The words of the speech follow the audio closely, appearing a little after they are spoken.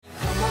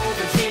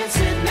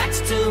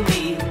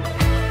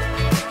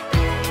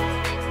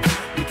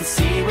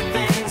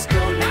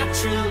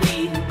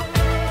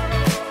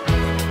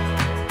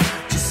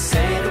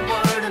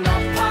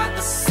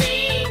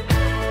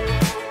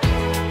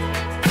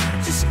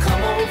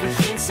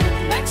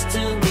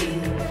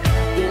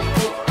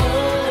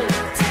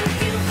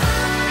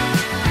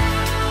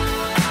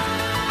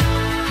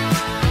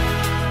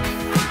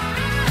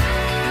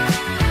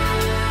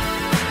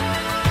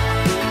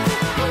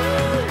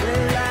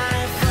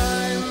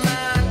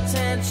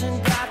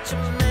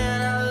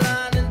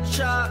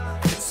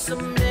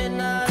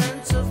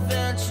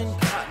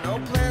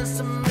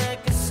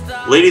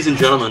Ladies and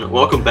gentlemen,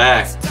 welcome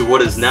back to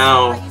what is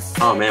now,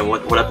 oh man,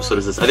 what episode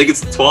is this? I think it's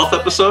the 12th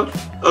episode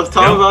of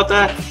Talking About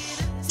That.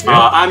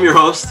 I'm your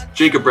host,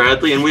 Jacob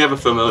Bradley, and we have a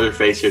familiar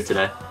face here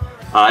today.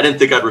 I didn't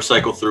think I'd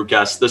recycle through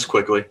guests this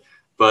quickly,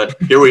 but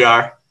here we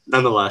are,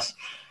 nonetheless,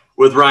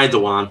 with Ryan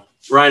Dewan.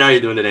 Ryan, how you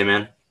doing today,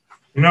 man?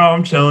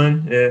 I'm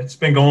chilling. Yeah, it's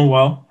been going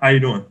well. How you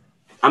doing?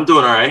 I'm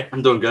doing all right.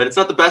 I'm doing good. It's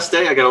not the best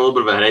day. I got a little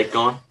bit of a headache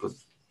going, but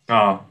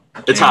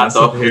it's hot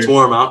though. It's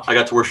warm out. I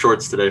got to wear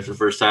shorts today for the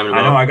first time in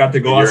about I got to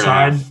go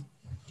outside.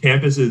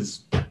 Campus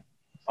is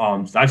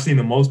I've seen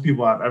the most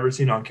people I've ever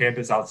seen on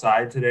campus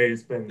outside today.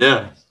 It's been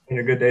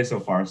a good day so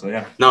far. So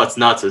yeah. No, it's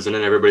nuts, isn't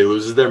it? Everybody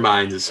loses their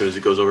minds as soon as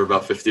it goes over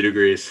about 50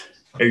 degrees.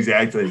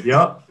 Exactly.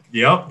 Yep.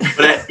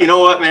 But you know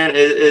what, man?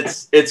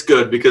 It's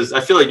good because I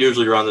feel like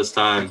usually around this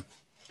time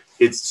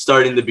it's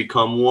starting to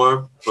become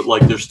warm, but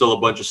like there's still a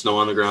bunch of snow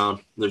on the ground.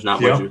 There's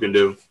not much you can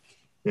do.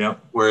 Yeah.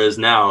 Whereas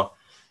now,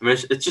 I mean,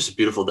 it's just a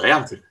beautiful day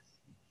out there.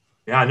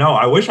 Yeah, I know.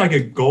 I wish I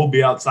could go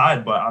be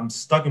outside, but I'm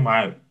stuck in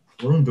my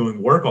room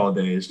doing work all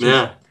day. It's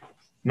just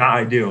not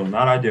ideal.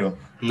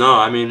 No,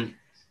 I mean,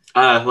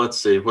 let's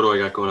see. What do I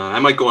got going on? I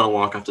might go on a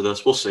walk after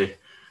this. We'll see.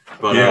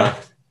 But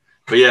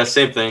yeah,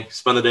 same thing.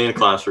 Spend the day in a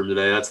classroom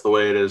today. That's the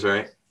way it is,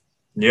 right?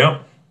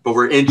 Yep. But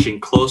we're inching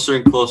closer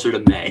and closer to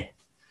May,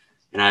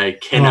 and I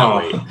cannot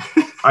wait.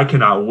 I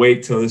cannot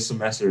wait till this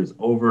semester is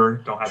over.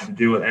 Don't have to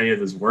deal with any of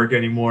this work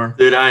anymore.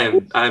 Dude,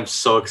 I am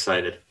so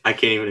excited. I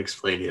can't even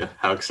explain to you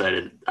how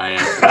excited I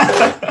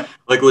am.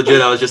 Like legit,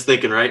 I was just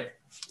thinking, right?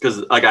 Because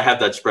like I have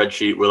that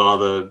spreadsheet with all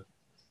the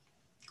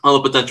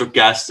potential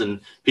guests and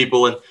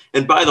people.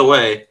 And by the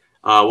way,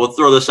 we'll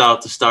throw this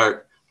out to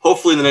start.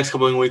 Hopefully in the next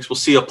couple of weeks, we'll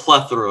see a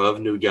plethora of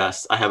new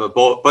guests. I have a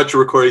bunch of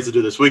recordings to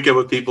do this weekend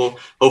with people.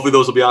 Hopefully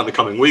those will be out in the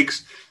coming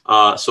weeks.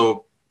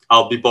 So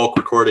I'll be bulk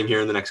recording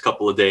here in the next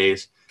couple of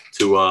days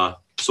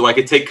so I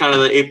could take kind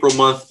of the April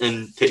month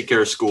and take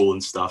care of school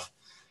and stuff.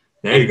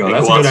 There you go.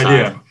 That's a good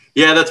idea.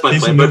 Yeah, that's my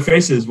plan. Some new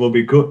faces will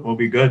be good. Will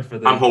be good for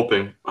them. I'm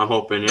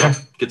hoping. Yeah.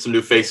 Get some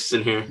new faces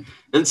in here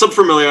and some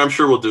familiar. I'm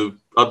sure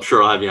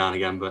I'll have you on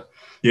again. But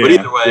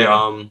either way,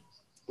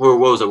 what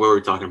was it? What were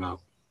we talking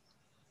about?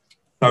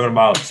 Talking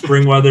about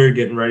spring weather,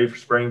 getting ready for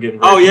spring,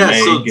 getting ready. Oh yeah,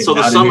 so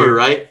the summer,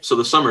 right? So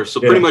the summer. So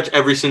pretty much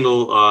every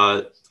single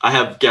I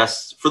have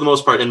guests for the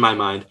most part in my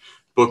mind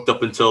booked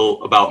up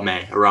until about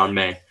around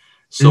May.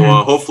 So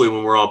hopefully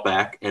when we're all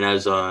back and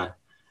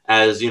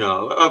as you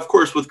know, of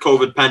course with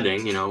COVID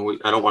pending, you know,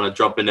 I don't want to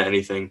jump into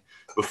anything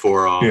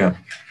before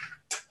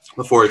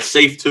it's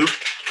safe to,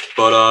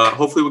 but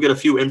hopefully we'll get a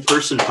few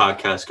in-person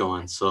podcasts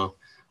going. So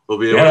we'll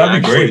be able to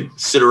actually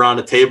sit around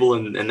a table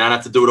and not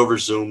have to do it over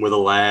Zoom with a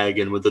lag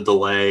and with a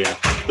delay.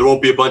 There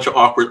won't be a bunch of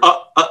awkward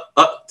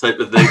type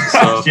of things.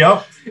 So,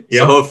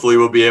 so hopefully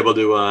we'll be able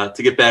to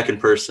get back in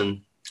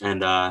person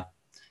and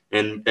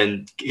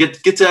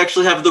get to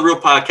actually have the real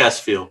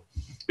podcast feel.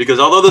 Because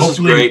although this is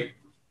great,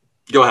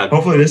 go ahead.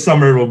 Hopefully this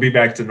summer we'll be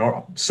back to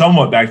normal,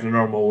 somewhat back to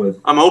normal with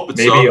I'm hoping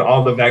maybe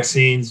all the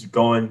vaccines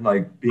going,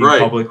 like being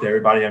public to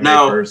everybody on May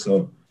 1st.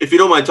 So if you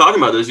don't mind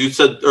talking about this, you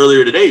said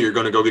earlier today you're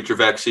going to go get your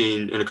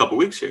vaccine in a couple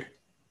weeks here.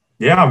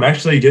 Yeah, I'm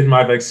actually getting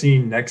my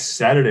vaccine next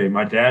Saturday.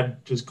 My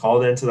dad just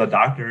called into the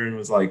doctor and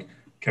was like,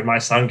 can my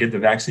son get the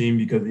vaccine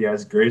because he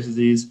has Graves'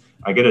 disease?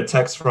 I get a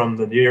text from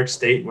the New York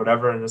State,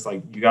 whatever, and it's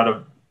like, you got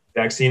a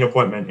vaccine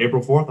appointment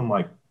April 4th. I'm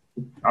like,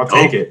 I'll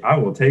take it. I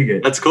will take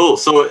it. That's cool.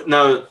 So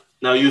now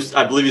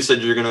I believe you said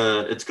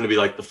it's gonna be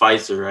like the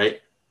Pfizer,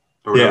 right?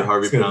 Or whatever,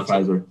 however you pronounce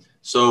it.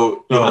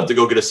 So you'll have to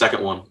go get a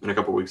second one in a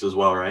couple of weeks as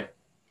well, right?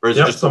 Or is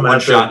it just the one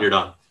shot and you're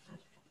done?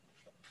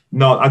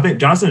 No, I think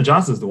Johnson &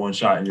 Johnson's the one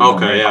shot and you're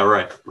done. Okay, yeah,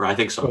 right. I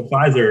think so. So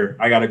Pfizer,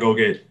 I gotta go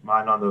get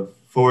mine on the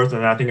 4th,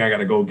 and I think I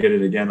gotta go get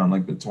it again on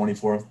like the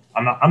 24th.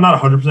 I'm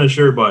not 100%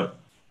 sure, but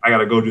I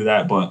gotta go do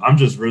that. But I'm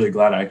just really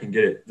glad I can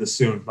get it this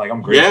soon. Like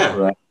I'm grateful for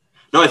that.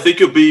 No, I think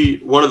you'll be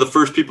one of the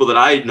first people that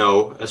I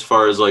know, as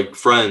far as like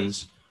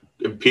friends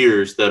and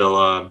peers,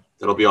 that'll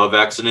be all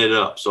vaccinated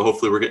up. So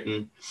hopefully we're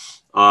getting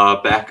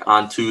back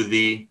onto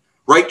the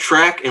right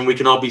track, and we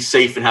can all be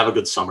safe and have a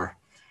good summer.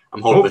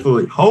 I'm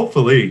hoping.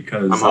 Hopefully,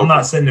 because I'm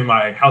not sitting in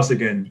my house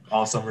again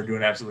all summer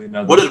doing absolutely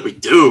nothing. What did we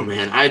do,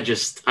 man? I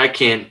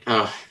can't.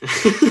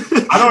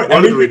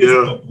 What did we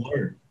do?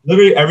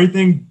 Literally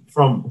everything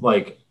from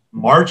like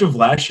March of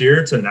last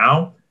year to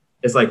now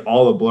is like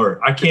all a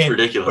blur. I can't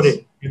put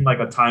it in like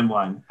a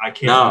timeline. I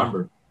can't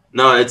remember.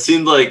 No, it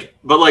seemed like,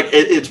 but like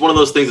it's one of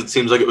those things that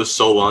seems like it was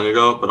so long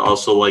ago, but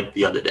also like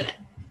the other day.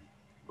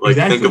 Like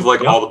think of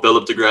like all the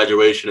build up to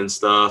graduation and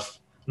stuff,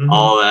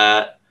 all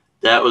that.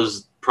 That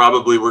was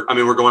probably we're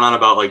going on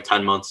about like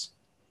 10 months.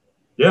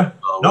 Yeah.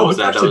 It's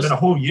actually been a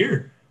whole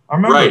year. I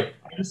remember I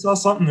just saw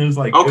something that was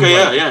like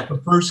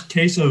the first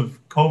case of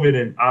COVID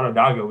in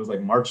Onondaga was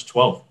like March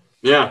 12th.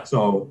 Yeah.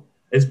 So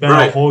it's been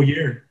a whole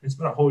year.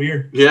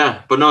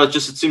 Yeah, but no, it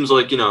seems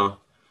like, you know.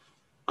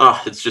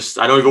 It's just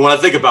I don't even want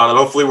to think about it.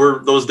 Hopefully,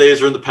 those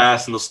days are in the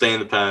past and they'll stay in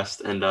the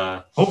past. And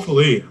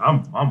hopefully,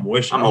 I'm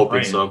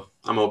hoping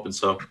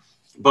so.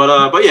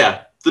 But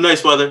yeah, the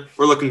nice weather.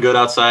 We're looking good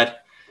outside.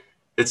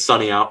 It's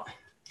sunny out.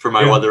 for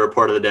my weather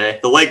report of the day.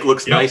 The lake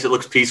looks nice. It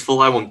looks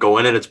peaceful. I won't go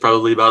in it. It's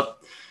probably about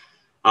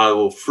I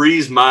will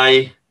freeze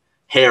my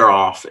hair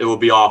off. It will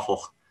be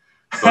awful.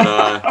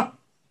 But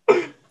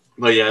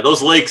but yeah,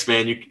 those lakes,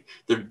 man,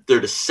 they're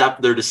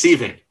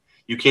deceiving.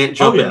 You can't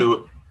jump into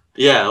it.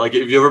 Yeah, like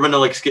have you ever been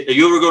to have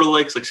you ever go to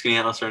lakes like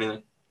Skaneateles or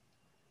anything?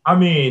 I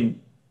mean,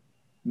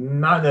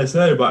 not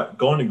necessarily, but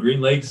going to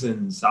Green Lakes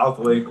and South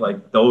Lake,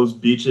 like those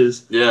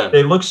beaches,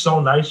 they look so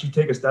nice. You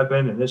take a step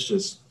in and it's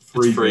just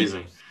freezing. It's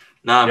freezing.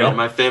 Nah, man,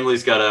 my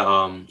family's got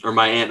or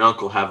my aunt and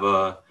uncle have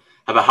a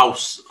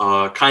house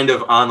kind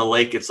of on the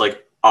lake. It's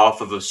like off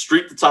of a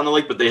street that's on the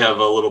lake, but they have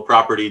a little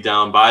property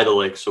down by the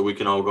lake, so we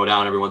can all go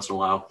down every once in a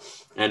while.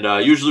 And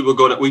usually we'll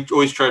go to. We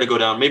always try to go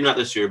down. Maybe not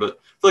this year, but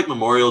for like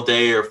Memorial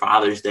Day or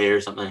Father's Day or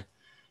something.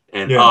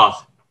 And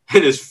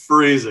it is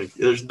freezing.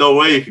 There's no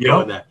way you can go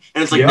in that.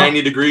 And it's like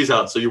 90 degrees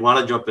out, so you want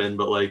to jump in,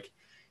 but like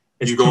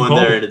you go in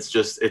there and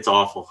it's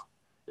awful.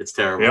 It's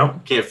terrible.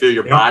 You can't feel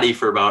your body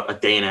for about a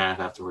day and a half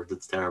afterwards.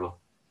 It's terrible.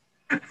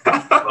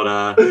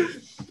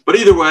 But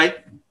either way,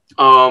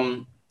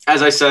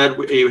 as I said,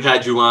 we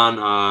had you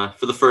on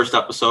for the first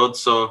episode,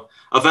 so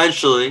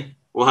eventually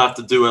we'll have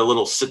to do a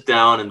little sit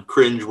down and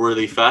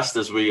cringe-worthy fest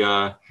as we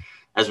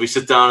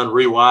sit down and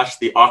rewatch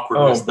the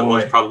awkwardness that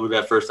was probably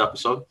that first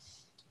episode.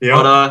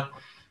 Yeah.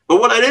 But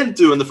what I didn't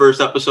do in the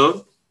first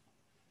episode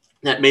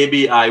that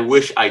maybe I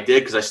wish I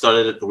did because I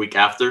started it the week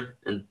after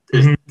and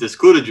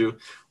discluded you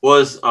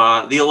was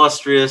the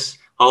illustrious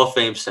Hall of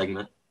Fame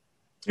segment.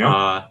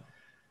 Yeah.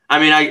 I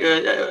mean,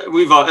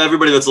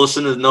 everybody that's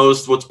listening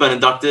knows what's been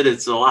inducted.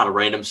 It's a lot of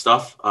random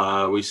stuff.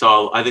 We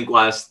saw, I think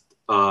last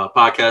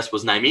podcast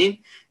was Naimeen,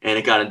 and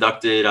it got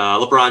inducted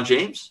LeBron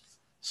James.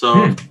 So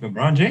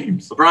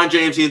LeBron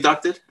James, he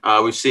inducted.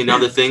 We've seen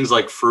other things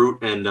like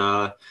fruit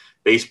and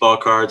baseball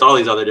cards, all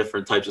these other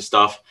different types of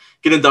stuff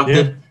get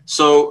inducted. Yeah.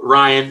 So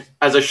Ryan,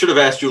 as I should have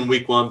asked you in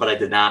week 1, but I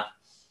did not,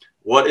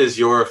 what is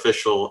your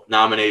official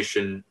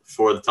nomination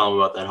for the Tell 'Em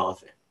About That Hall of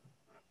Fame?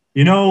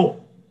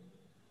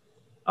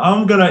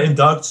 I'm going to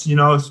induct,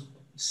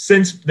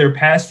 since their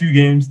past few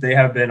games, they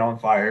have been on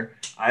fire.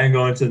 I am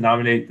going to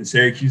nominate the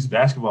Syracuse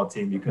basketball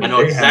team because I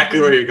know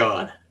exactly where you're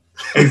going.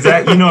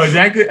 Exactly.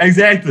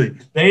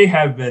 They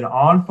have been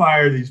on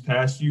fire these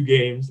past few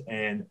games,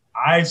 and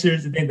I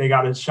seriously think they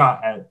got a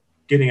shot at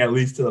getting at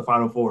least to the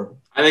Final Four.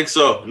 I think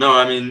so. No,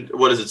 I mean,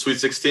 what is it, Sweet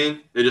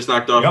 16? They just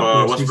knocked off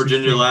West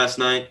Virginia 16. Last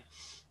night.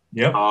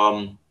 Yep.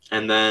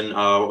 And then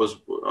what was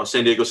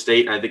San Diego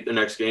State, and I think the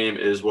next game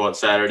is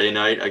Saturday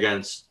night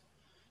against,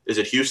 is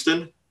it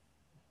Houston?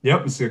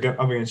 Yep, it's up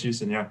against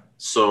Houston, yeah.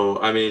 So,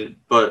 I mean,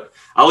 but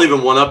I'll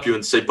even one-up you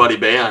and say Buddy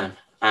Boeheim.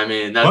 I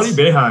mean, that's...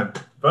 Buddy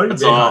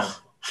Boeheim. All.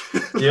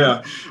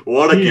 Yeah.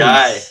 What a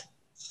guy.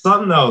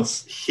 Something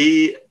else.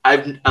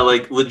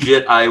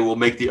 I will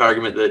make the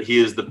argument that he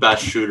is the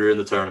best shooter in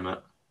the tournament.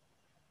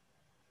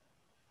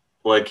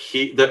 Like,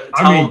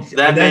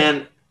 that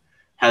man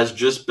has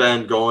just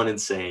been going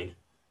insane.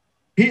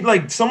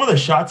 Some of the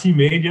shots he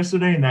made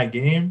yesterday in that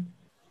game,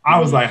 I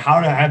was like,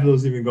 how did I have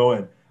those even go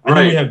in? I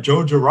know we have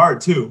Joe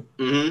Girard, too,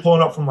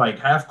 pulling up from,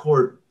 half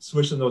court,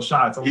 switching those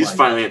shots. He's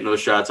finally hitting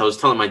those shots. I was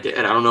telling my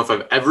dad, I don't know if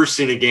I've ever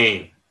seen a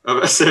game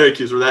of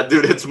Syracuse where that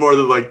dude hits more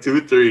than,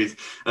 2 threes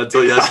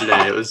until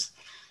yesterday. It was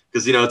 –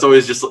 because, it's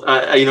always just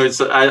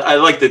I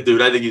like the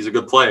dude. I think he's a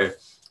good player.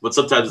 But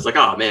sometimes it's like,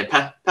 oh, man,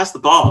 pass the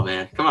ball,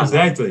 man. Come on.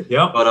 Exactly,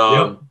 yep.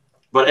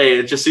 But, hey,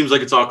 it just seems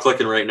like it's all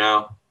clicking right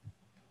now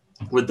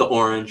with the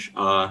Orange.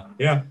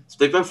 Yeah. So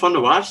they've been fun to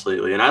watch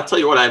lately. And I'll tell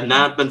you what, I have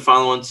not been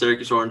following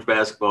Syracuse Orange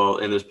basketball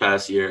in this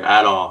past year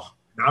at all.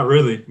 Not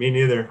really. Me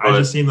neither. I've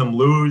just seen them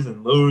lose,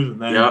 and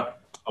then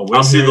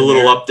I'll see the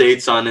little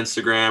updates on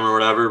Instagram or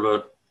whatever.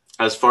 But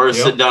as far as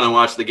sitting down and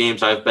watch the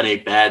games, I've been a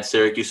bad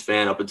Syracuse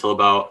fan up until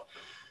about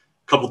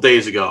a couple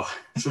days ago.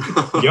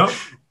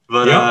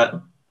 But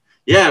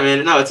yeah,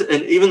 man. No,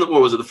 and even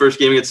what was it? The first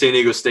game against San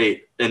Diego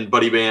State, and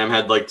Buddy Boeheim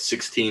had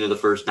 16 of the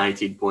first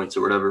 19 points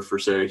or whatever for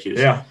Syracuse.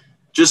 Yeah.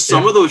 Just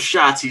some of those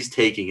shots he's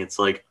taking, it's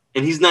like,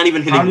 and he's not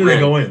even hitting. How do they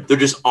go in? They're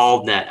just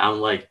all net. I'm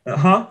like,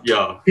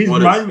 yo. He's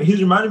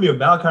reminding me of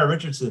Malachi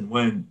Richardson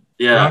when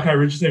Malachi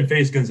Richardson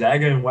faced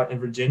Gonzaga in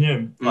Virginia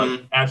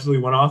and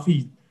absolutely went off.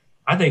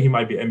 I think he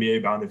might be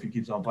NBA bound if he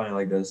keeps on playing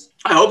like this.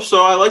 I hope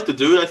so. I like the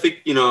dude. I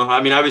think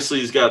obviously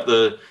he's got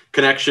the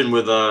connection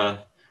with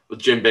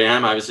Jim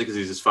Boeheim, obviously because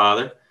he's his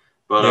father.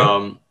 But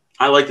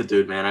I like the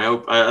dude, man.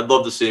 I'd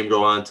love to see him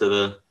go on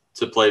to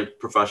play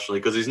professionally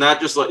because he's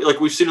not just like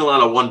we've seen a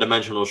lot of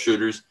one-dimensional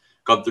shooters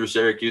come through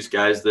Syracuse,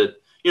 guys that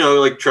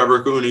like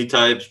Trevor Cooney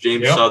types,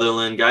 James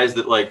Sutherland, guys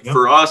that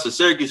for us as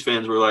Syracuse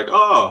fans we're like,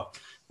 oh,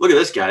 look at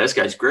this guy, this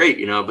guy's great,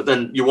 but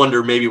then you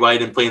wonder maybe why he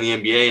didn't play in the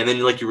NBA, and then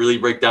you really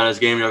break down his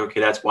game and you're like, okay,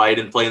 that's why he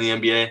didn't play in the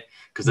NBA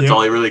because that's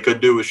all he really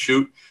could do was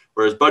shoot.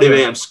 Whereas Buddy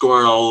Boeheim's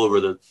scoring all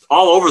over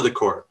the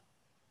court.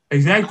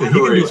 Exactly, he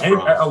can do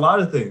a lot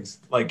of things.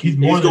 He's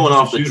going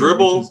off the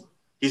dribble.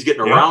 He's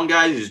getting around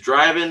guys. He's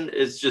driving.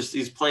 It's just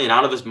he's playing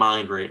out of his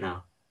mind right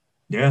now.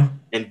 Yeah.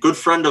 And good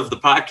friend of the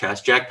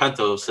podcast, Jack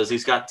Pento, says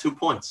he's got 2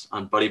 points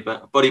on Buddy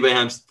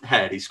Boeheim's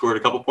head. He scored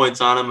a couple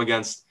points on him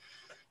against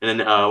And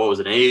then what was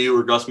it, an AAU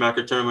or Gus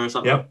Macker tournament or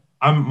something? Yep.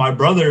 My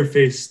brother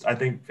faced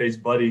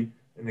Buddy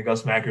in the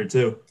Gus Macker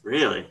too.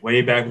 Really?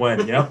 Way back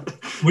when. Yep.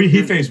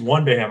 He faced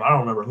one Boeheim. I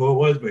don't remember who it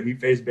was, but he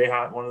faced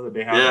Boeheim, one of the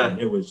Boeheim. Yeah. And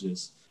it was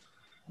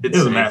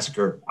a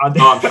massacre.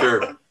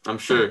 I'm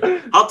sure.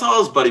 How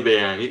tall is Buddy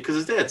Boeheim? Because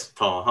his dad's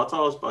tall. How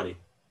tall is Buddy?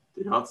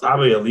 Do you know?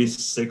 Probably at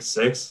least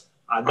 6'6".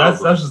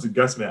 That's just a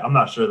guesstimate. I'm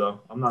not sure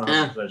though. I'm not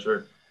 100%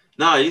 sure.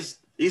 No,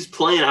 he's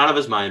playing out of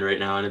his mind right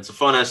now, and it's a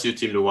fun SU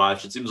team to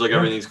watch. It seems like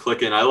everything's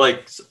clicking.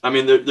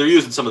 They're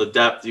using some of the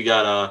depth. You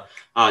got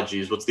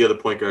what's the other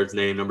point guard's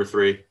name? Number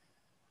 3.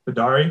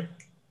 Kadari.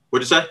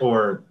 What'd you say?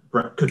 Or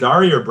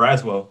Kadari or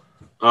Braswell?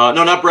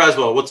 No, not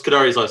Braswell. What's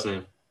Kadari's last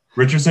name?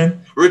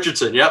 Richardson.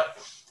 Yep.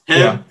 Him.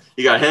 Yeah.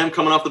 You got him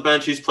coming off the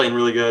bench. He's playing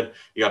really good.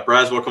 You got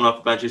Braswell coming off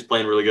the bench. He's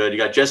playing really good. You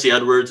got Jesse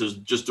Edwards, who's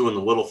just doing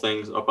the little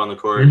things up on the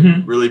court,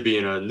 really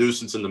being a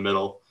nuisance in the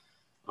middle.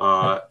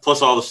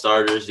 Plus all the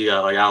starters. You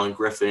got like Alan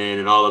Griffin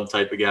and all them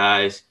type of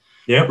guys.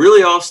 Yeah.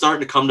 Really all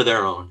starting to come to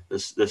their own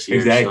this year.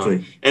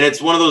 Exactly. So. And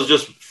it's one of those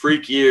just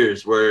freak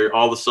years where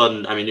all of a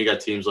sudden, you got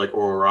teams like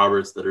Oral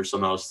Roberts that are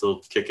somehow still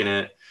kicking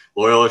it.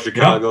 Loyola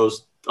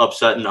Chicago's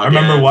upsetting again. I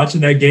remember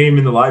watching that game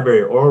in the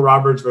library, Oral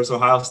Roberts versus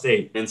Ohio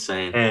State.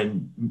 Insane.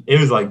 And it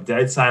was like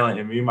dead silent,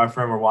 and me and my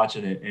friend were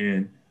watching it,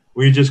 and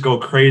we just go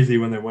crazy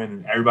when they win,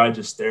 and everybody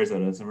just stares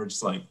at us, and we're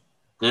just like,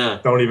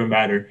 don't even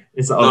matter.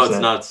 It's an upset. No, it's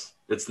nuts.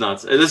 It's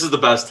nuts. This is the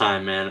best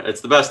time, man.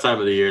 It's the best time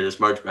of the year, this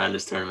March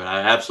Madness tournament.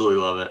 I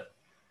absolutely love it.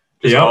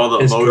 Just all the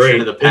emotion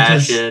and the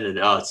passion, and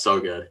it's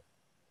so good.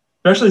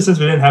 Especially since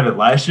we didn't have it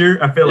last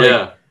year, I feel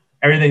like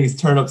everything's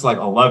turned up to like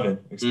 11.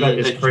 It's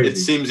crazy. It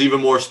seems even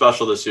more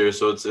special this year,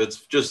 so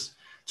it's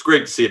great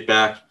to see it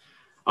back.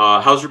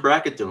 How's your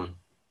bracket doing?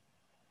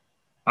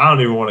 I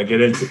don't even want to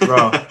get into it,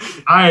 bro.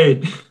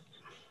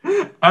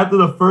 After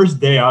the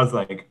first day, I was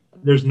like,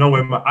 "There's no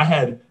way." I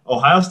had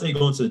Ohio State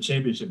going to the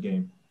championship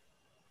game,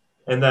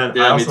 and then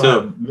I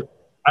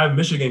have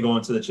Michigan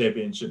going to the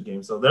championship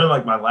game, so they're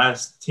like my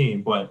last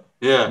team. But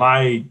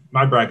my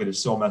bracket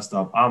is so messed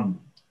up.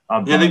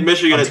 I think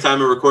Michigan at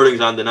time of recording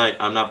is on tonight.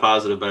 I'm not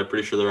positive, but I'm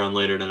pretty sure they're on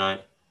later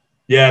tonight.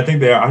 Yeah, I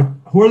think they are.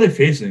 Who are they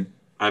facing?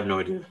 I have no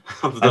idea.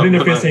 I think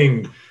they're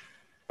facing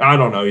 – I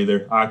don't know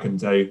either. I couldn't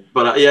tell you.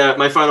 But,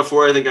 my Final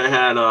Four, I think I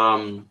had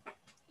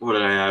what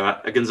did I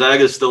have?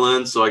 Gonzaga's still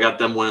in, so I got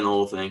them winning the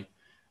whole thing.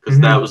 Because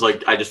that was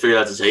like – I just figured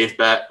that's a safe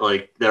bet.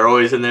 Like, they're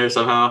always in there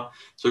somehow.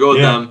 So go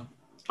with them.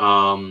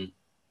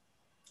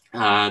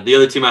 The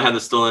other team I had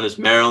that's still in is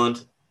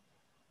Maryland.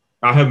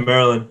 I have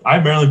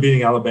Maryland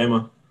beating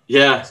Alabama.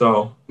 Yeah.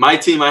 So my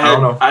team, I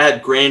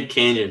had Grand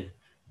Canyon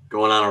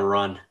going on a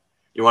run.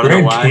 You want to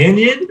know why? Grand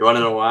Canyon? You want to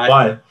know why?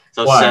 Why?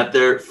 So I sat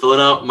there filling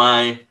out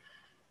my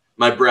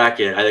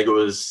bracket. I think it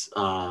was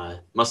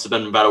must have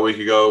been about a week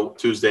ago,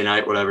 Tuesday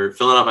night, whatever.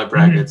 Filling out my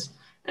brackets,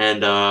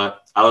 and I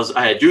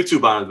had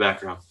YouTube on in the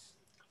background.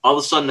 All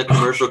of a sudden, the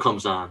commercial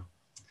comes on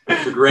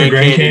for Grand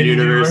Canyon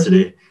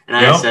University, and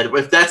I said,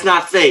 "If that's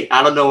not fate,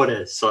 I don't know what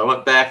is." So I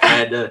went back.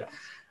 And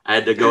I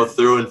had to go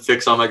through and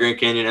fix all my Grand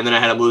Canyon, and then I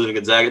had them losing to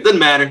Gonzaga. It didn't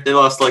matter. They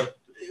lost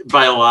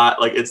by a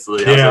lot,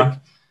 instantly. I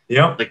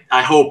was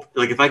I hope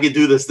if I could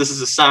do this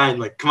is a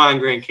sign. Come on,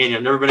 Grand Canyon.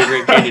 I've never been a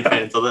Grand Canyon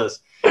fan until this.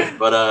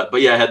 But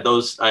I had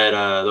those. I had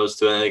those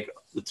two. I think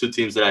the two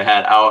teams that I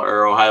had out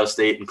are Ohio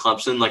State and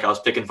Clemson. I was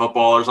picking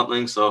football or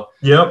something. So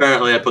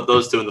apparently I put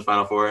those two in the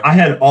Final Four. I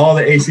had all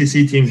the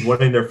ACC teams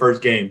winning their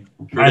first game.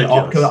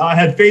 Because I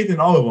had faith in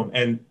all of them,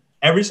 and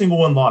every single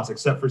one lost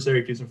except for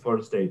Syracuse and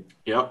Florida State.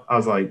 Yep. I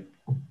was like,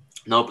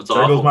 nope, it's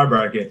awful. There goes my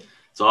bracket.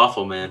 It's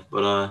awful, man.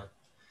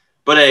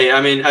 But hey,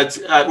 we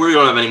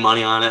don't have any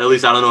money on it. At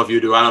least I don't know if you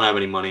do. I don't have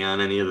any money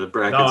on any of the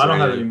brackets. No, I don't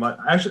have any money.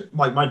 Actually,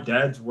 my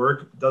dad's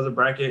work does a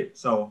bracket,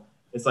 so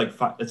it's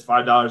it's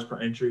 $5 per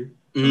entry.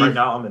 Mm-hmm. Right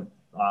now,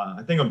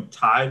 I think I'm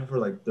tied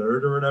for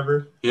third or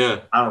whatever.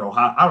 Yeah. I don't know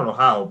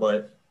how,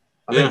 but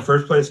I think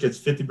first place gets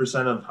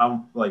 50% of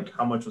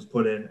how much was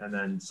put in, and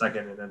then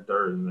second, and then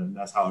third, and then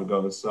that's how it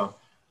goes. So.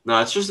 No,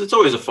 it's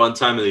always a fun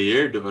time of the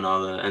year doing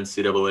all the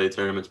NCAA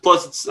tournaments.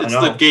 Plus, it's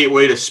the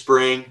gateway to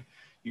spring.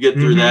 You get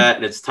through that,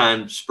 and it's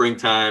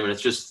springtime, and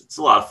it's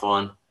a lot of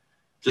fun.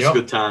 Just a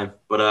good time.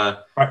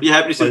 But be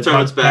happy to see the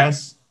tournaments back.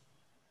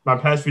 My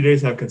past few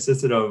days have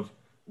consisted of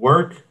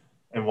work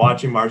and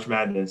watching March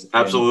Madness.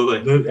 Absolutely.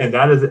 And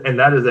that is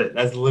it.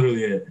 That's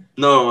literally it.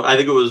 No, I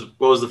think it was,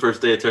 what was the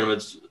first day of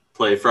tournaments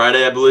play?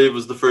 Friday, I believe,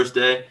 was the first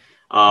day.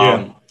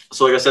 So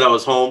like I said, I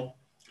was home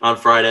on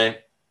Friday,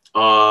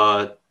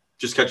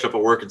 just catching up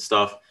at work and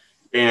stuff.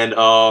 And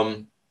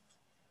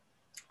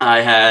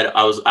I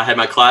had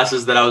my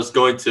classes that I was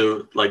going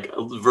to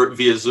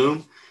via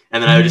Zoom.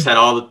 And then I just had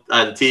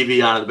the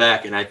TV on in the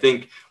back. And I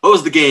think, what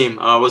was the game?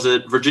 Was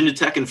it Virginia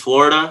Tech in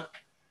Florida?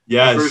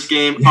 Yes. First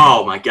game.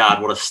 Oh my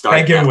God, what a start!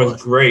 That game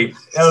was great.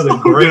 That was a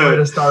great way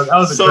to start. That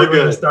was a great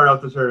way to start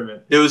out the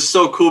tournament. It was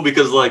so cool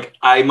because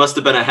I must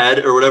have been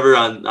ahead or whatever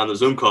on the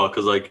Zoom call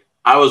because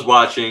I was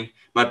watching,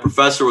 my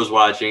professor was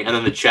watching, and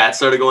then the chat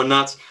started going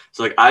nuts.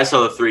 So I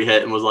saw the 3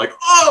 hit and was like,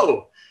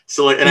 oh.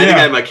 So like, and I think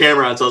I had my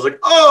camera on, so I was like,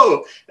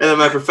 oh, and then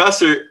my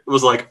professor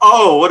was like,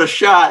 oh, what a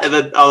shot, and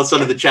then all of a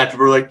sudden the chat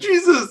people were like,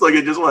 Jesus, like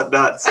it just went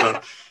nuts. So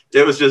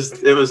it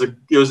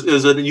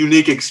was a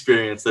unique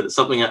experience. That it's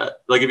something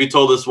like if you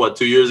told us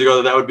 2 years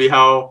ago that would be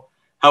how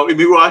we'd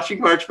be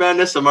watching March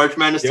Madness, a March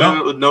Madness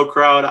tournament with no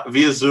crowd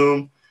via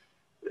Zoom.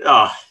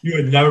 You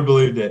would never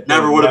believed it.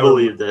 Never would have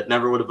believed it.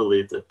 Never would have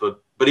believed it.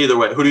 But either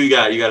way, who do you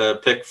got? You got a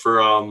pick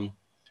for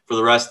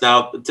the rest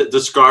now. To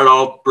discard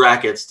all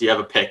brackets, do you have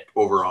a pick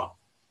overall?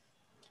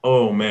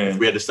 Oh man,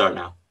 we had to start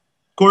now.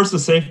 Of course, the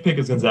safe pick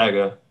is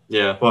Gonzaga.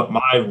 Yeah. But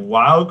my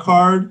wild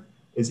card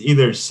is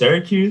either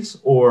Syracuse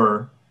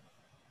or,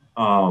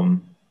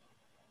 let's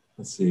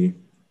see.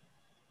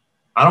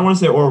 I don't want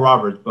to say Oral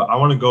Roberts, but I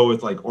want to go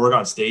with like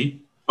Oregon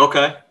State.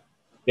 Okay.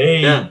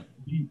 They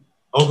beat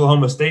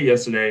Oklahoma State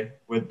yesterday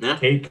with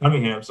Cade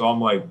Cunningham, so I'm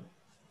like,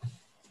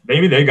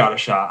 maybe they got a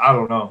shot. I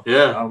don't know.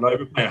 Yeah. I don't know.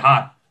 They're playing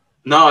hot.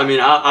 No, I mean,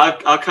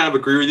 I'll kind of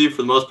agree with you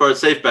for the most part.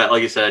 Safe bet,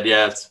 like you said.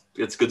 Yeah,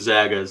 it's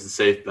Gonzaga is the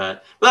safe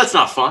bet, but that's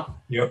not fun.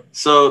 Yep.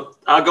 So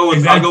I'll go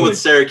with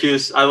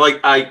Syracuse.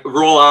 I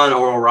roll on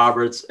Oral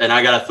Roberts, and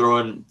I gotta throw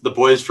in the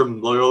boys from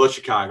Loyola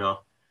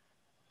Chicago.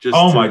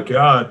 My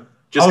God!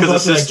 Just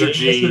because of Sister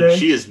Jean, yesterday.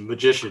 She is a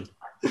magician.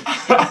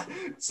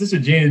 Sister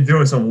Jean is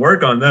doing some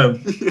work on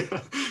them.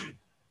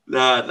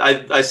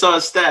 I saw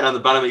a stat on the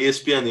bottom of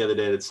ESPN the other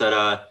day that said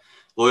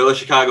Loyola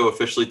Chicago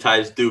officially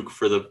ties Duke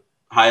for the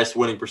highest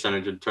winning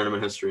percentage in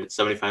tournament history at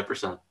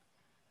 75%.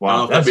 Wow, I don't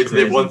know if that means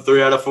they've won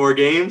 3 out of 4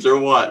 games or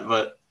what,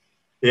 but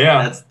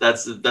yeah,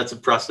 that's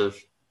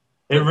impressive.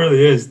 It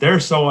really is.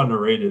 They're so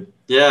underrated.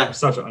 Yeah, they're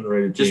such an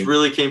underrated team. Just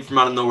really came from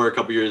out of nowhere a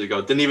couple years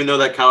ago. Didn't even know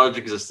that college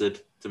existed,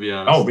 to be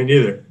honest. Oh, me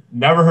neither.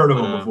 Never heard of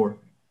them before.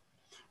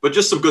 But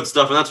just some good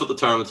stuff, and that's what the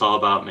tournament's all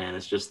about, man.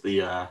 It's just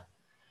the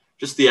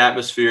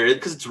atmosphere,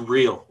 because it's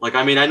real. Like,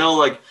 I mean, I know,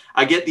 like,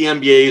 I get the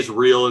NBA is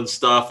real and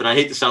stuff, and I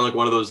hate to sound like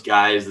one of those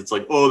guys that's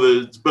like,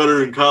 oh, it's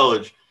better in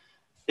college.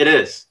 It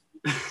is.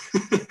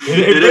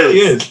 It really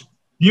is.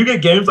 You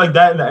get games like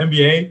that in the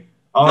NBA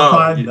all the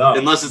time? No.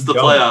 Unless it's the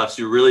playoffs,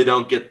 you really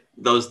don't get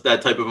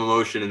that type of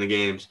emotion in the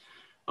games.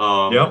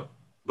 Yep.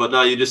 But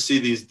no, you just see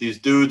these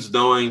dudes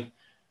knowing,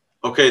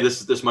 okay,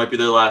 this might be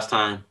their last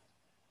time.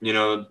 You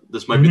know,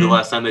 this might be the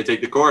last time they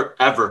take the court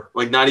ever.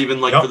 Like, not even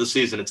like for the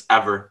season, it's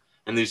ever.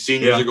 And these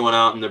seniors are going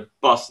out and they're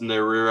busting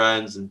their rear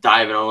ends and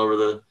diving all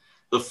over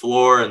the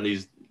floor, and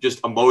these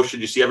just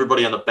emotion. You see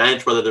everybody on the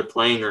bench, whether they're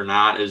playing or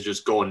not, is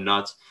just going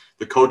nuts.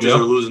 The coaches are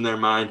losing their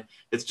mind.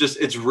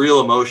 It's real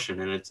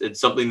emotion, and it's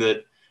something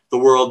that the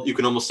world, you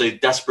can almost say,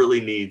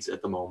 desperately needs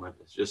at the moment.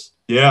 It's just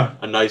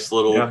a nice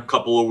little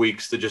couple of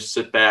weeks to just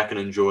sit back and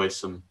enjoy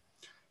some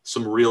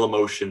real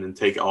emotion and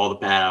take all the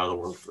bad out of the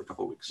world for a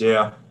couple of weeks.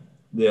 Yeah.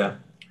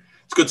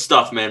 It's good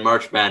stuff, man.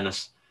 March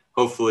Madness.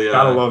 Hopefully.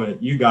 Gotta love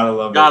it. You gotta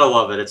love it. Gotta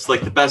love it. It's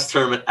like the best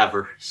tournament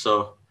ever.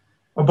 So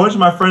a bunch of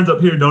my friends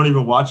up here don't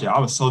even watch it. I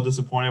was so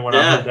disappointed when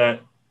I heard that.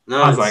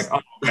 No, I was like,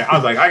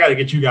 I got to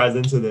get you guys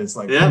into this.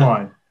 Like, come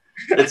on.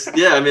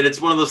 I mean,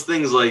 it's one of those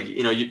things. Like,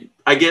 you know,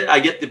 I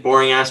get the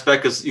boring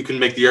aspect, because you can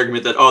make the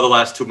argument that the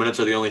last 2 minutes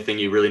are the only thing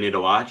you really need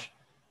to watch.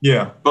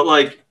 Yeah. But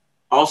like,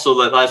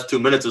 also that last 2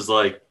 minutes is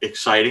like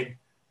exciting.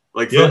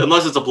 Like,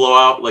 unless it's a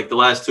blowout, like the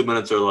last 2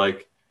 minutes are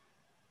like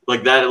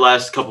that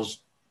last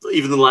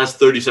even the last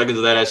 30 seconds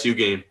of that SU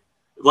game.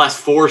 Last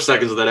 4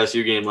 seconds of that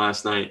SU game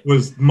last night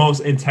was the most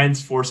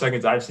intense 4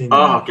 seconds I've seen.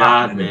 Oh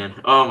God, man!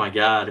 Oh my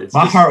God!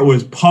 My heart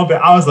was pumping.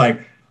 I was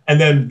like,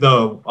 and then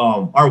my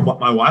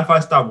Wi-Fi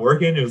stopped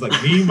working. It was like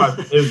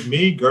it was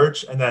me,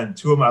 Gertch, and then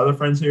 2 of my other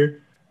friends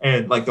here.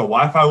 And like the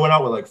Wi-Fi went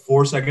out with like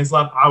 4 seconds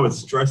left. I was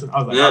stressing.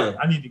 I was like,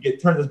 I need to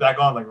turn this back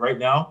on like right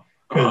now,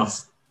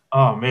 because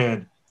oh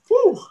man,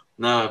 woo!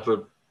 No,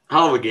 but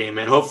hell of a game,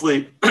 man.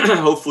 Hopefully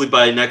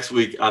by next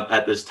week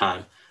at this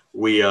time,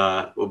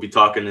 we'll be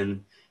talking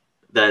and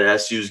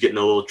that SU's getting a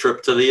little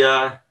trip to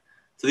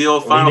the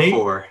old Final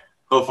Four.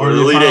 Hopefully,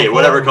 the Elite Eight,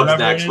 whatever comes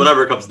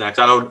next.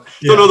 I don't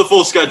know the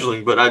full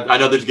scheduling, but I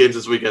know there's games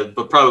this weekend,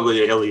 but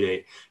probably Elite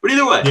Eight. But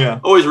either way,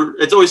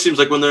 it always seems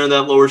like when they're in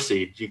that lower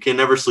seed, you can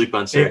never sleep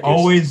on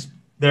Syracuse.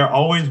 They're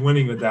always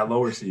winning with that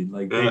lower seed.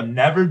 Like, they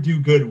never do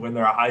good when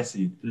they're a high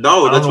seed.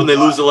 No, that's when they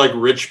lose to like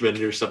Richmond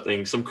or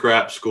something, some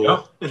crap school.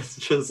 Yep. It's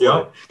just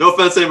like, no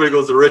offense to anybody who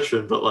goes to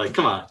Richmond, but like,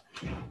 come on.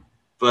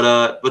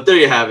 But there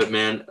you have it,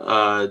 man.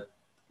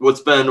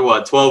 What's been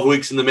 12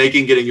 weeks in the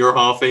making, getting your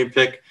Hall of Fame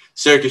pick?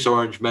 Syracuse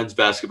Orange men's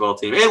basketball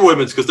team and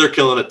women's, because they're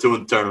killing it too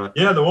in the tournament.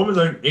 Yeah, the women's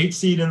are 8th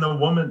seed in the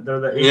woman. They're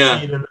the 8th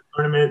seed in the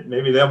tournament.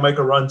 Maybe they'll make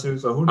a run too.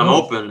 So who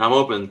knows? I'm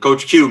open.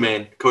 Coach Q,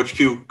 man. Coach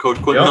Quentin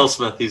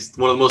Hillsmith. He's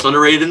one of the most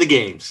underrated in the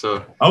game.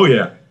 So. Oh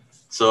yeah.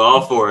 So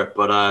all for it,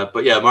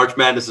 but yeah, March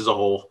Madness as a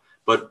whole.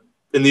 But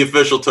in the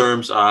official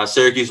terms,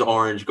 Syracuse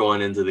Orange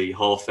going into the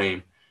Hall of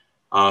Fame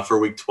for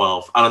Week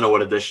 12. I don't know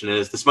what edition it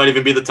is. This might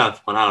even be the 10th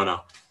one. I don't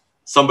know.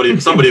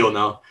 Somebody will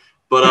know.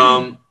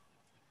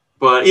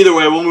 But either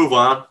way, we'll move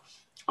on.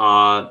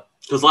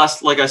 Because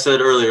like I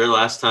said earlier,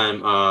 last time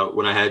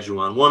when I had you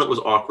on, 1, it was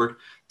awkward.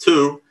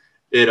 2,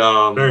 it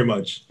very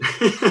much. 2,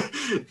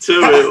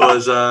 it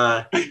was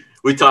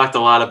we talked a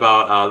lot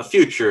about the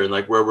future and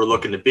like where we're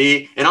looking to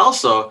be. And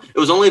also, it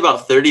was only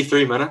about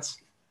 33 minutes.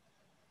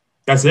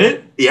 That's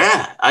it?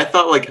 Yeah, I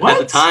thought like at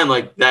the time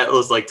like that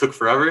was like took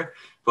forever.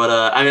 But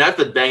I mean, I've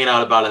been banging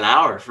out about an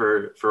hour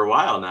for a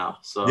while now.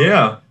 So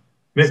yeah,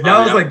 that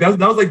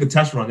was like the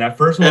test run. That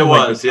first one. It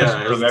was, like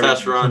yeah, it was a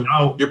test run. So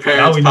now, your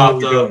parents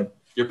popped up. Doing.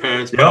 Your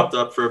parents popped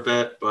up for a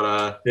bit,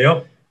 but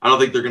yep. I don't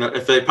think they're gonna.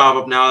 If they pop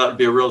up now, that would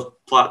be a real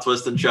plot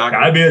twist and shock.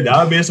 That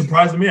would be a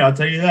surprise to me. I'll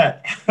tell you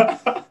that.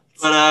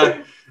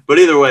 But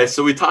either way,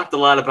 so we talked a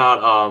lot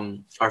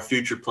about our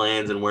future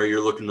plans and where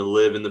you're looking to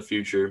live in the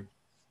future.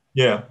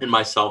 Yeah. And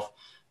myself,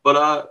 but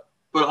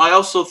I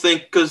also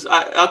think because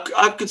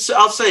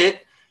I'll say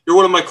it. You're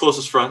one of my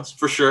closest friends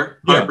for sure,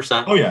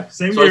 100%. Oh yeah,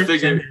 same so here. I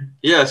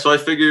figure, so I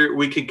figure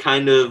we could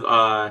kind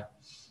of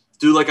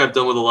do like I've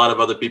done with a lot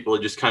of other people,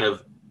 and just kind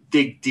of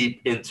dig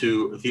deep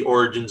into the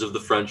origins of the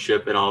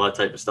friendship and all that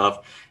type of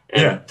stuff,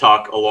 and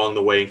talk along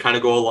the way and kind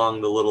of go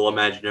along the little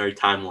imaginary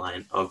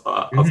timeline of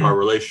our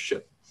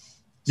relationship.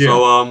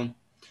 Yeah.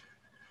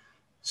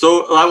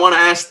 So I want to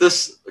ask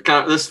this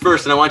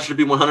first, and I want you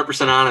to be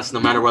 100% honest, no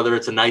matter whether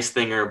it's a nice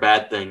thing or a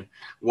bad thing.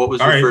 What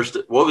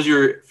was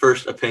your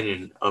first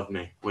opinion of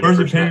me? First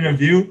opinion of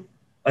you?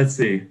 Let's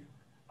see.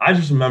 I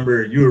just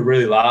remember you were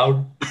really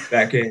loud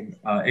back in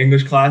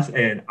English class,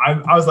 and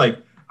I was like,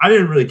 I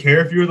didn't really care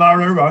if you were loud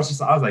or whatever. I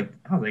was like,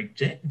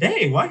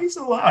 dang, why are you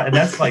so loud? And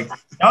that's like,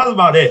 that was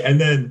about it. And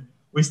then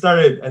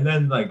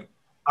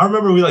I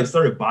remember we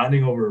started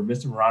bonding over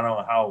Mr. Morano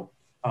and how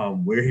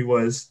where he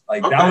was.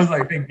 Like that was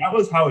I think that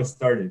was how it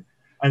started.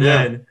 And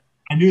then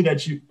I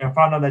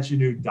found out that you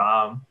knew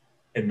Dom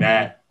and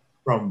Matt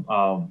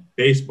from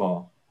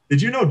baseball.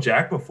 Did you know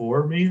Jack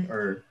before me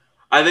or?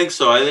 I think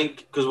so. I think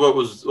because what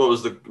was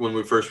when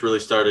we first really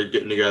started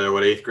getting together?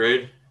 What, 8th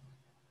grade?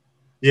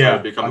 Yeah,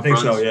 I think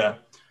friends? So. Yeah.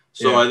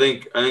 So I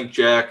think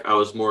Jack, I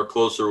was more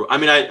closer. I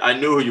mean, I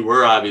knew who you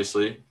were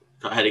obviously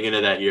heading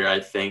into that year. I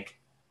think.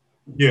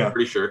 Yeah.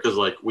 Pretty sure because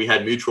we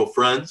had mutual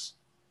friends.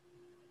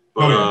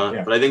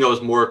 But but I think I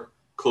was more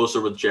closer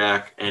with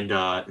Jack and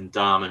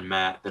Dom and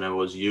Matt than I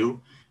was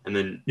you. And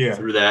then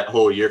through that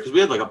whole year, because we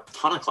had like a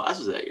ton of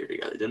classes that year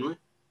together, didn't we?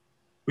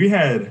 We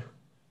had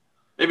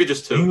maybe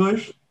just 2.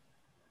 English.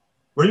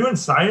 Were you in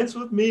science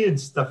with me and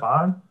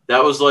Stefan?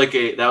 That was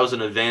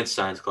an advanced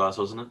science class,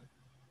 wasn't it?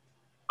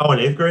 Oh, in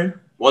 8th grade?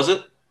 Was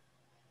it?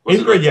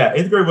 8th grade, yeah.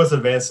 8th grade was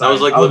advanced science.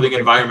 That was like living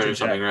environment or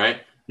something,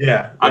 right?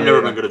 Yeah. I've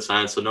never been good at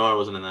science, so no, I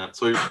wasn't in that.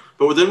 So,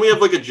 but then we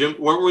have like a gym.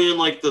 Weren't we in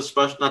like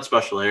the not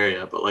special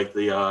area, but like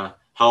the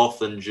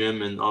health and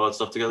gym and all that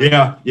stuff together?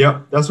 Yeah.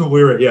 Yep. That's what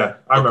we were. Yeah,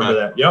 I remember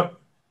that. Yep.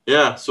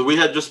 Yeah. So we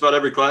had just about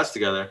every class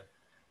together,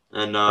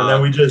 and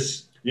then we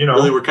just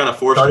really were kind of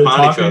forced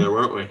upon each other,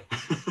 weren't we?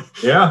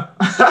 Yeah.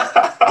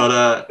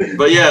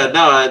 but yeah,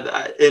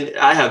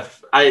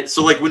 no,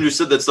 so like when you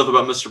said that stuff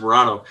about Mr.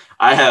 Morano,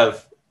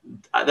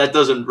 that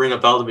doesn't ring a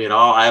bell to me at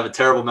all. I have a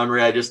terrible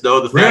memory. I just know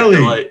the fact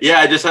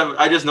that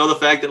I just know the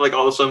fact that like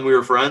all of a sudden we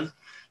were friends.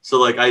 So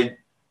like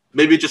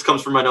maybe it just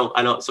comes from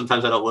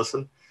sometimes I don't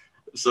listen.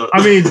 So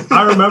I mean,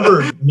 I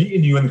remember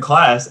meeting you in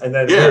class and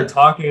then we were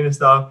talking and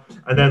stuff.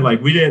 And then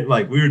like we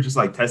were just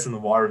like testing the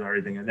waters and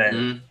everything. And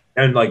then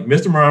and like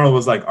Mr. Morano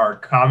was like our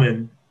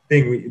common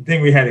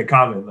thing we had in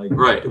common. Like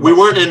right. We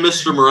weren't in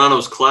Mr.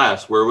 Morano's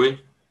class, were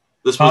we?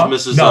 This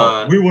was Mrs.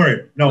 No, we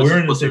weren't. No, we were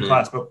in the same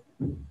class, but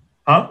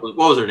what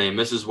was her name?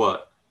 Mrs.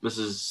 what?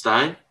 Mrs.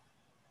 Stein?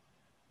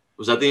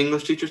 Was that the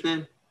English teacher's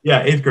name?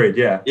 Yeah, 8th grade,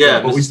 yeah.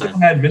 Yeah, but we still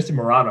had Mr.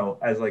 Morano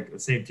as like the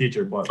same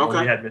teacher, but when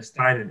we had Miss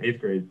Stein in 8th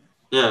grade.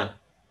 Yeah.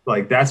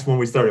 Like that's when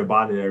we started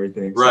bonding and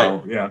everything. Right.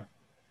 So, yeah.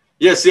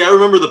 Yeah, see, I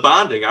remember the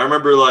bonding. I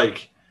remember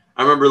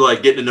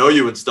getting to know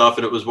you and stuff,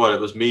 and it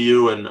was me,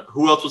 you, and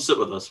who else would sit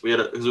with us?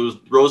 Because it was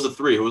rows of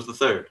 3. Who was the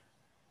third?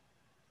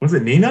 Was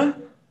it Nina?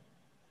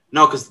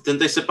 No, because didn't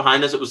they sit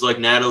behind us? It was like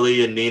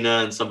Natalie and Nina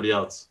and somebody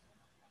else.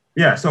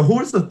 Yeah, so who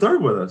was the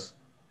third with us?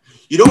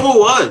 You know who it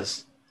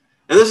was?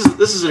 And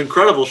this is an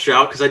incredible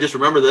shout because I just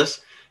remember this.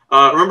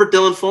 Remember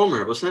Dylan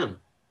Fulmer? It was him.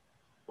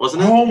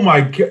 Wasn't it? Oh,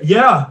 my God.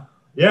 Yeah.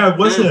 Yeah, it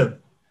was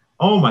him.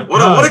 Oh, my God.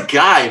 What a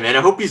guy, man.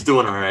 I hope he's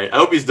doing all right. I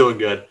hope he's doing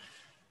good.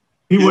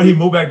 He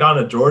moved back down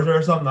to Georgia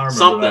or something? I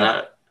remember that.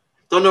 I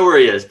don't know where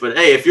he is. But,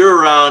 hey, if you're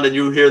around and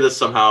you hear this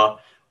somehow,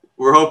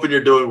 we're hoping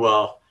you're doing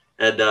well.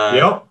 And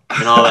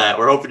and all that.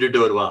 We're hoping you're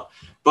doing well.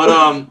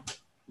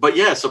 But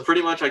yeah, so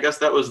pretty much I guess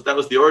that was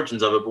the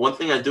origins of it. But one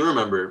thing I do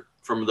remember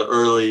from the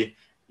early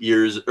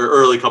years or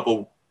early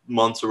couple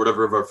months or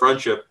whatever of our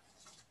friendship,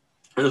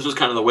 and this was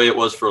kind of the way it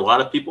was for a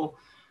lot of people,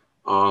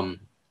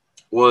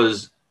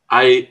 was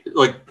I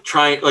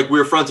we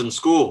were friends in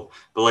school,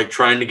 but like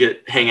trying to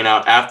get hanging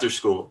out after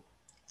school.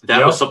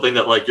 That was something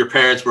that like your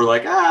parents were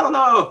like, I don't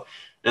know.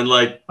 And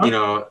like,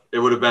 it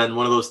would have been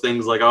one of those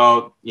things like,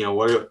 oh,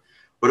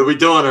 what are we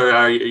doing?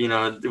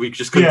 Or we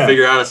just couldn't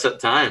figure out a set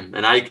time.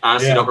 And I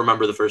honestly don't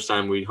remember the first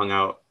time we hung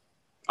out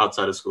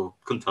outside of school.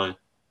 Couldn't tell you.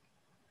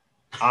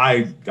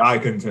 I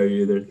couldn't tell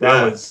you either.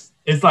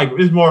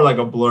 It's more like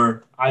a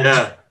blur. I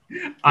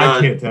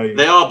can't tell you.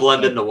 They all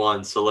blend into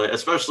one. So like,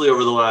 especially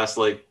over the last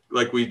like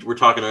like we were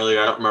talking earlier,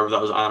 I don't remember if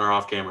that was on or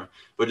off camera,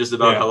 but just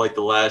about how like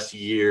the last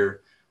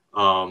year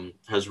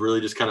has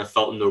really just kind of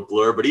felt into a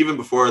blur. But even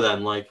before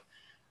then, like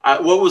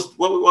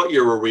what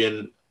year were we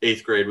in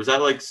 8th grade? Was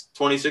that like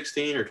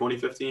 2016 or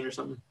 2015 or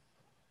something?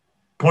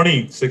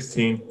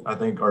 2016, I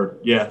think, or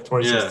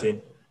 2016.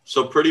 Yeah.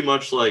 So pretty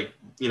much like,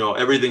 you know,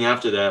 everything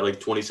after that, like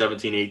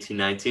 2017, 18,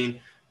 19,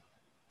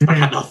 I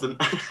got nothing.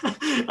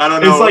 I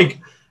don't know. It's like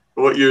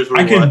what years were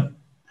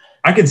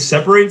I can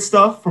separate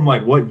stuff from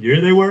like what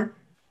year they were,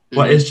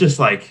 but it's just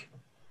like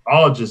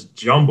all just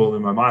jumbled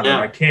in my mind. Yeah.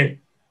 Like I can't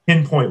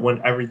pinpoint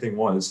when everything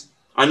was.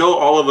 I know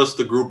all of us,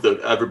 the group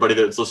that everybody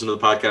that's listened to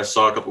the podcast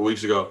saw a couple of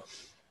weeks ago,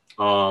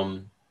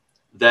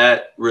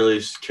 that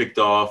really kicked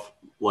off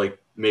like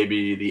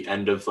maybe the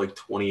end of like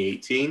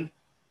 2018.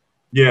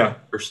 Yeah.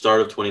 Or start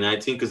of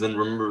 2019, because then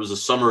remember it was the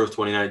summer of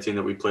 2019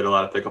 that we played a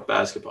lot of pickup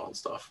basketball and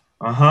stuff.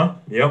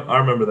 Yep, I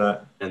remember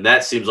that. And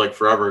that seems like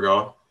forever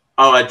ago.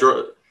 Oh, I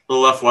drove a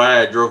little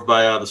FYI. I drove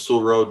by the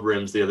Sewell Road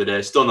rims the other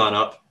day. Still not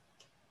up.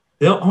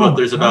 But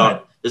there's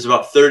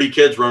about 30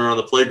 kids running around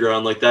the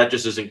playground. Like that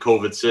just isn't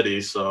COVID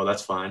city, so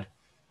that's fine.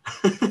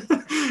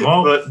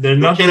 Well, but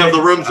we can't have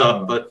the rims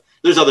up. But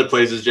there's other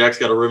places. Jack's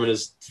got a rim in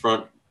his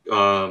front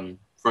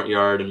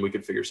yard, and we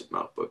could figure something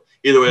out. But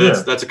either way,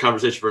 that's a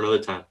conversation for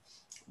another time.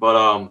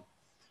 But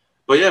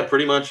yeah,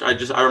 pretty much.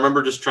 I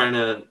remember just trying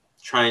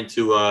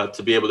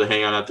to be able to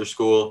hang out after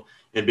school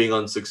and being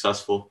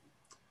unsuccessful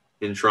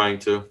in trying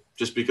to,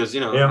 just because,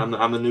 you know,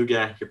 I'm the new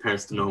guy. Your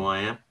parents don't know who I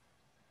am.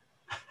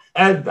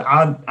 And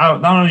I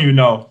don't even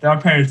know. My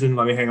parents didn't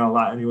let me hang out a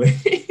lot anyway.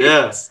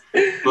 Yeah.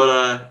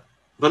 But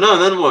no,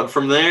 then what?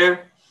 From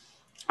there,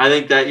 I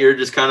think that year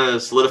just kind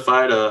of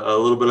solidified a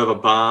little bit of a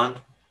bond.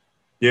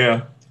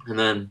 Yeah. And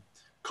then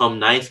come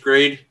 9th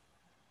grade,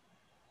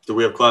 do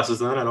we have classes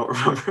then? I don't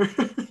remember.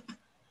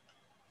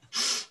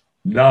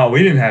 No,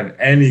 we didn't have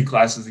any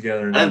classes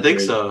together. I didn't think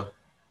so.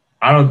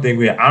 I don't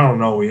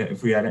know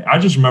if we had it. I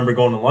just remember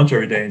going to lunch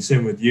every day and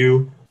sitting with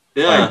you.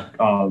 Yeah.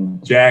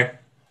 Like,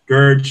 Jack,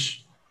 Gertch.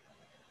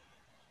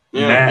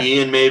 Yeah, Matt,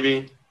 Ian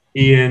maybe.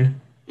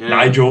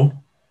 Nigel.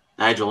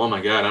 Nigel, oh my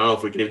God. I don't know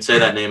if we can even say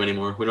that name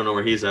anymore. We don't know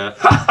where he's at.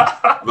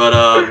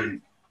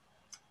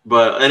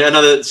 But and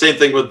another same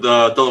thing with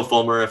Dylan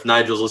Fulmer. If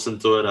Nigel's listened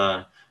to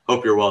it,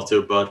 hope you're well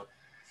too, bud.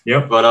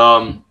 Yep. But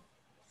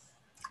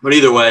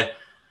either way,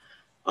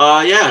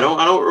 I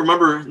don't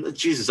remember.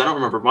 Jesus, I don't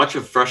remember much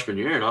of freshman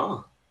year at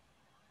all.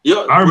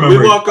 Yeah, I remember.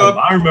 We walk up.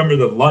 I remember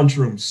the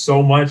lunchroom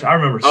so much. I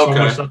remember so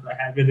much stuff that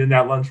happened in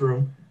that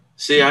lunchroom.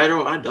 See, I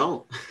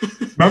don't.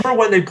 Remember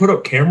when they put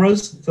up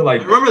cameras to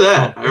like? I remember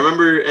that. I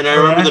remember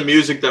the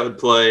music that would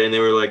play, and they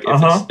were like,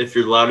 if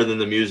you're louder than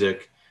the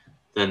music,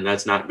 then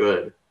that's not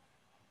good.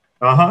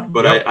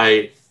 But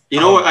yep. You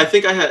know what? I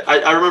think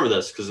I remember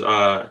this because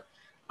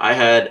I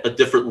had a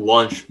different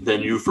lunch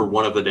than you for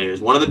one of the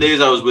days. One of the days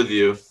I was with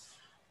you.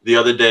 The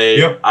other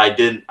day I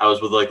didn't. I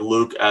was with like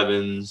Luke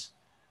Evans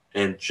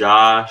and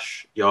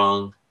Josh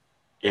Young,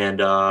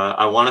 and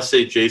I want to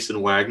say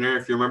Jason Wagner.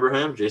 If you remember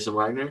him, Jason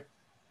Wagner.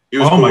 He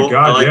was cool. My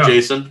God, I like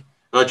Jason.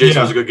 I thought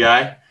Jason was a good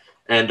guy.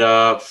 And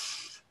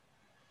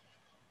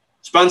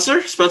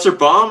Spencer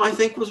Baum, I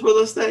think, was with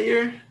us that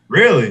year.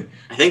 Really?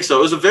 I think so.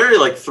 It was a very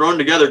like thrown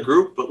together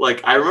group, but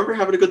like I remember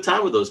having a good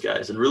time with those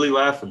guys and really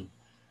laughing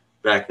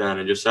back then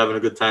and just having a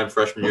good time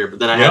freshman year. But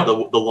then I had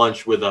the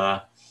lunch with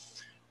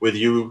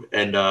you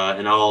and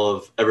all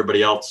of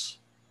everybody else.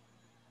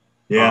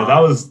 Yeah, that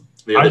was.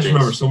 I just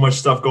remember so much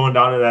stuff going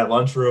down in that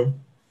lunchroom.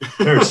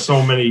 There's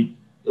so many.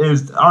 It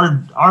was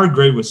our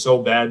grade was so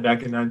bad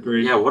back in 9th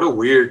grade. Yeah, what a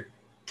weird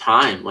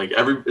time. Like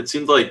it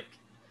seemed like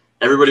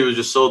everybody was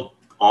just so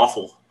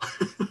awful.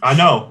 I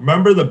know.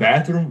 Remember the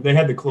bathroom? They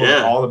had to close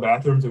all the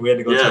bathrooms, and we had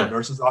to go to the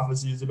nurse's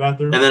office to use the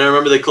bathroom. And then I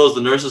remember they closed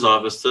the nurse's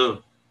office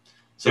too.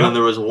 So then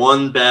there was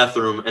one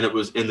bathroom, and it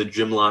was in the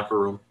gym locker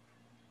room.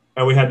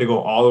 And we had to go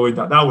all the way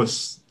down. That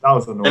was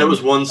annoying. And it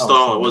was one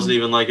stall. It wasn't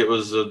even like it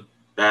was a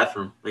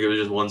bathroom. Like it was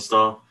just one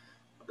stall,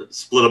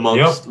 split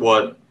amongst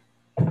what,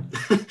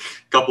 a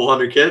couple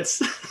hundred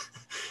kids.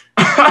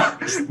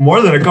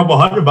 More than a couple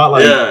hundred,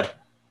 about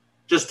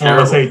just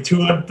terrible. I say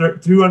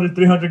 200,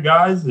 300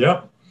 guys.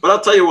 Yep. But I'll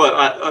tell you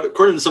what,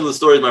 according to some of the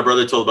stories my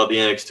brother told about the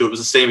Annex too, it was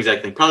the same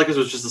exact thing. Probably because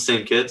it was just the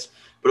same kids,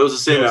 but it was the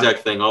same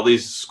exact thing. All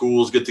these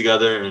schools get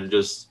together and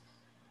just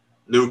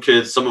new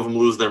kids. Some of them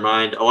lose their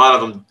mind. A lot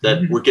of them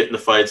that were getting the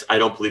fights, I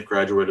don't believe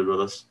graduated with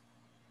us.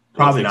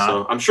 Probably not.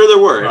 So. I'm sure there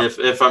were, and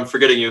if I'm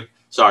forgetting you,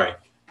 sorry.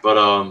 But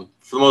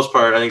for the most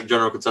part, I think the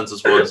general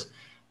consensus was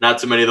not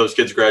too many of those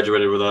kids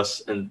graduated with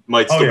us and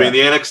might still be in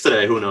the Annex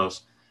today. Who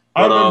knows?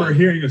 But, I remember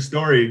hearing a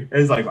story.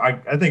 It's like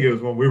I think it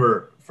was when we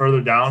were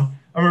further down.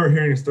 I remember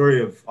hearing a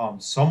story of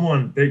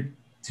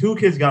two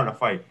kids got in a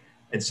fight,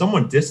 and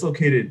someone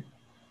dislocated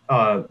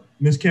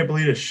Miss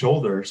Campolita's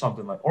shoulder or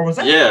something like. Or was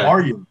that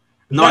Arya?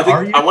 No,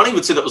 I want to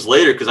even say that was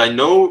later because I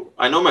know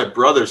my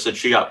brother said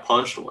she got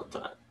punched one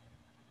time.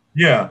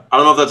 Yeah. I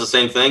don't know if that's the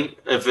same thing.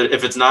 If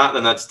it's not,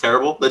 then that's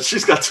terrible. That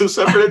she's got two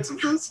separate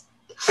instances.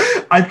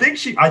 I think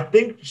she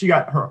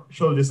got her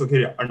shoulder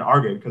dislocated in our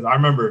game because I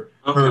remember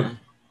her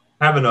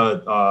having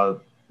a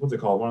what's it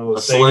called? One of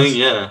those A things. sling,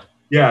 yeah.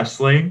 Yeah, a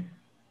sling.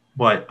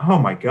 But oh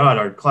my god,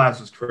 our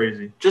class was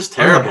crazy. Just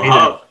terrible.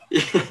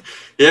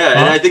 Yeah,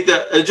 and I think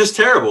that it's just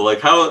terrible. Like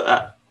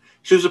how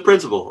she was a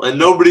principal, and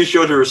nobody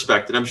showed her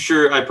respect. And I'm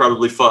sure I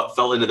probably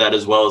fell into that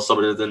as well as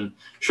somebody that didn't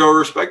show her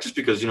respect just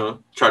because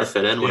try to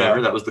fit in,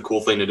 whatever. That was the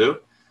cool thing to do.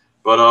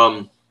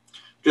 But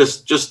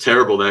just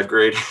terrible that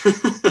grade.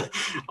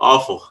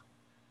 Awful.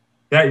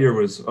 That year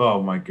was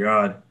my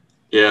god.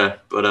 Yeah,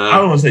 but I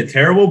don't want to say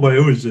terrible, but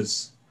it was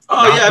just.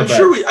 Oh yeah,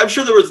 I'm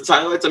sure there was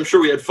highlights. I'm sure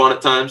we had fun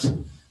at times,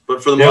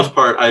 but for the most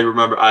part, I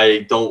remember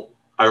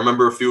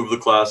a few of the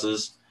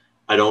classes.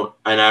 I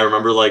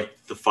remember like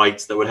the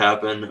fights that would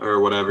happen or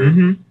whatever.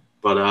 Mm-hmm.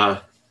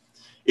 But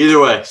either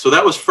way, so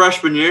that was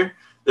freshman year.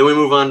 Then we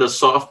move on to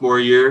sophomore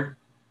year.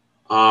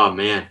 Oh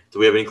man, do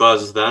we have any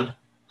classes then?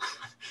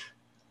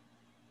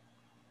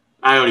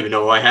 I don't even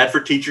know what I had for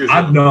teachers.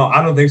 No,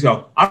 I don't think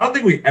so. I don't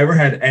think we ever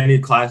had any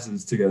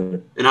classes together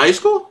in high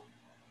school.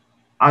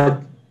 I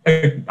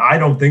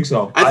don't think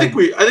so. I think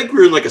we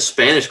were in like a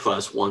Spanish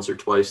class once or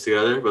twice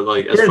together, but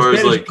like as far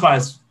as like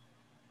class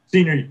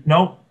senior,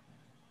 no,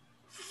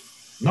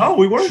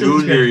 we weren't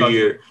junior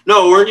year.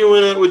 No, weren't you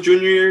in it with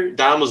junior year?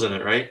 Dom was in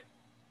it, right?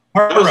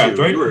 Heart Raft,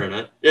 right? You were in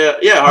it.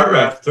 Yeah, Heart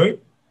Raft, right?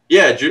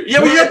 Yeah,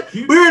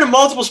 we were in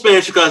multiple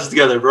Spanish classes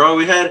together, bro.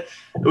 We had.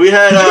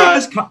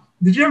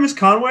 Did you have Miss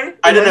Conway?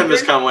 I didn't have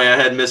Miss Conway. I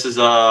had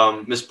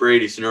Miss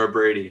Brady, Senora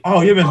Brady. Oh,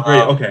 you have Miss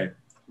Brady. Okay.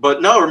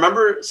 But no,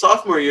 remember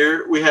sophomore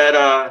year we had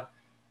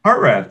Heart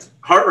Raft.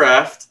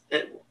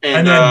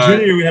 And then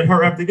junior year we had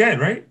Heart Raft again,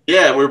 right?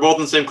 Yeah, we were both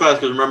in the same class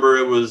because remember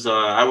it was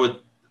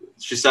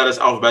she sat us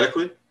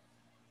alphabetically.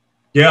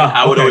 Yeah.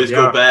 I would always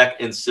go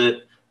back and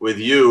sit with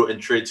you and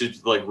trade to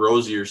like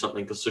Rosie or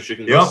something so she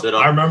can go sit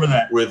up. I remember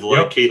that with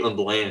like Caitlin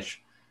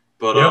Blanche.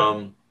 But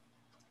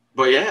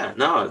yeah,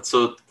 no.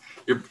 So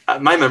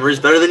my memory is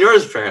better than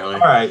yours apparently.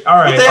 All right. Okay.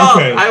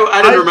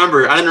 I didn't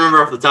remember. I didn't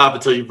remember off the top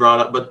until you brought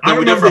up. But I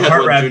remember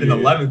Heart Raft in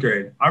 11th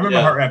grade. Heart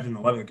Raft in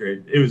 11th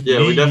grade. It was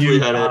we definitely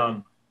had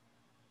it.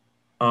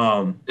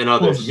 And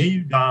others. Me,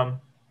 you, Dom,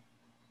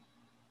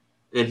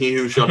 and he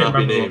who shall not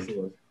be named.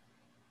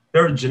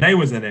 Janae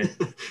was in it.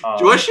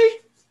 Was she?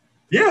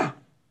 Yeah.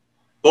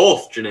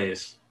 Both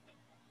Janaes.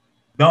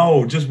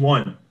 No, just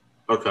one.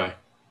 Okay.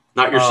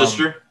 Not your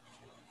sister?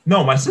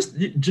 No, my sister,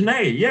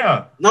 Janae,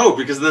 yeah. No,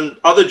 because then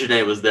other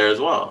Janae was there as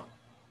well.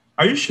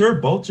 Are you sure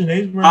both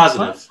Janaes were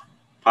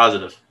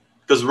Positive.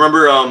 Because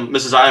remember,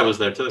 Mrs. I was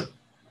there too.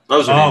 That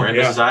was her name, right?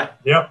 Yeah. Mrs. I?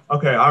 Yep.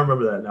 Okay, I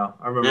remember that now.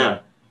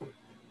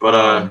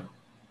 That.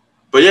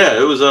 But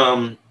yeah, it was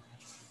a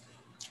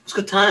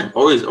good time.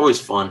 Always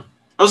fun.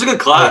 That was a good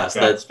class.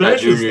 That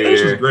junior year.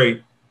 Spanish was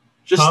great.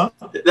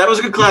 That was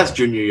a good class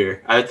junior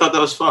year. I thought that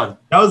was fun.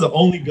 That was the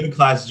only good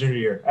class junior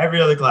year. Every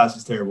other class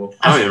was terrible.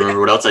 I don't even remember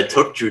what else I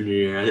took junior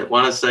year. I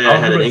want to say I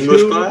had an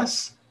English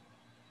class.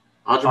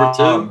 Algebra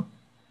 2.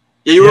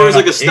 Yeah, you were always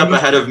like a step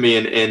ahead of me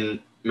in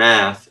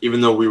math, even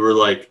though we were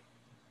like.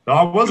 No,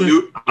 I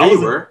wasn't.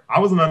 I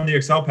wasn't on the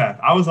Excel path.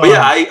 I was.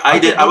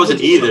 I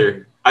wasn't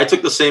either. I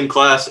took the same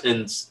class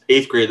in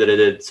 8th grade that I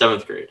did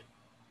 7th grade.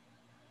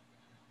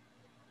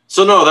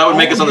 So no, that would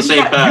make us on the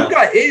same path.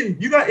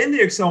 You got in the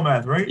Excel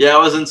math, right? Yeah, I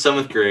was in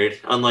 7th grade,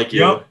 unlike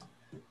you. Yep.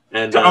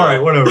 And all right,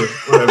 whatever.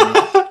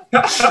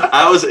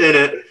 I was in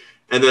it,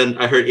 and then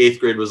I heard 8th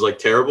grade was like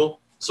terrible,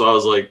 so I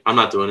was like, I'm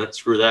not doing it.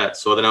 Screw that.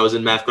 So then I was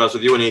in math class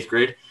with you in 8th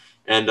grade,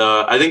 and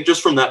I think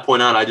just from that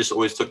point on, I just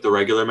always took the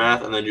regular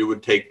math, and then you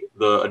would take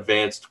the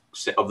advanced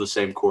of the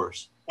same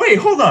course. Wait,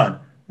 hold on.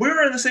 We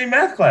were in the same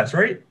math class,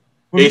 right?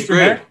 8th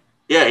grade.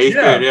 Yeah, 8th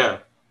grade. Yeah.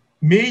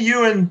 Me,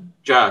 you, and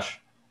Josh.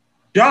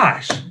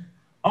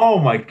 Oh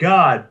my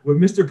God! With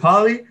Mr.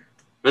 Polly?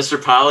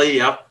 Mr. Polly,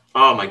 yep.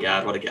 Oh my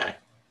God, what a guy!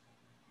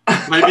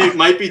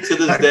 Might be to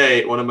this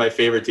day one of my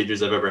favorite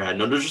teachers I've ever had.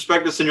 No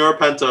disrespect to Senor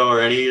Pinto or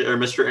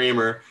Mr.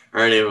 Amer or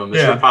any of them.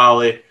 Mr.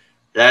 Polly,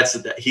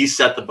 he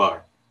set the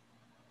bar.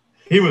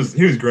 He was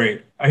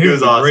great. He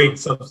was a awesome. Great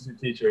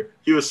substitute teacher.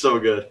 He was so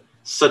good.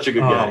 Such a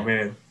good guy. Oh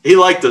man, he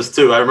liked us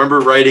too. I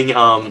remember writing.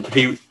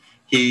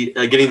 He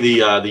getting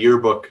the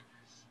yearbook,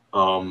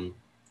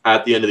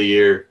 at the end of the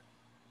year.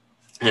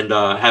 And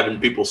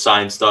having people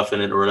sign stuff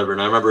in it or whatever.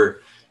 And I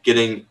remember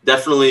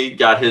definitely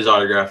got his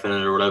autograph in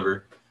it or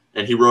whatever.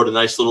 And he wrote a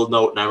nice little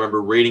note. And I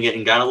remember reading it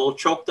and got a little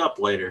choked up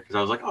later because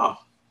I was like, oh,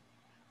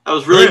 that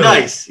was really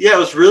nice. Yeah, it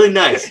was really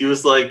nice. He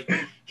was like,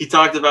 he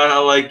talked about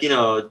how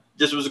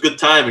just was a good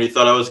time. And he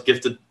thought I was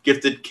a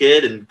gifted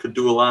kid and could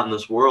do a lot in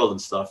this world and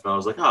stuff. And I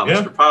was like, oh,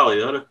 Mr.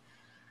 Polly.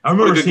 I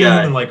remember seeing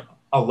him in like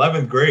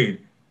 11th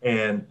grade.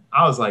 And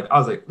I was like,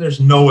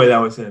 there's no way that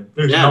was him.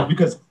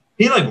 Because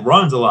he like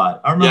runs a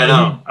lot. I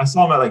remember I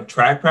saw him at like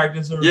track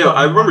practice.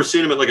 I remember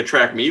seeing him at like a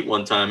track meet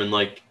one time, and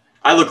like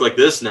I look like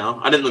this now.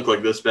 I didn't look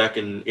like this back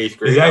in 8th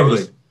grade.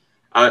 Exactly.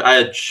 I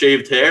had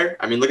shaved hair.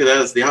 I mean, look at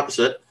that. It's the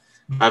opposite.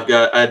 I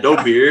had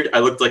no beard. I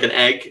looked like an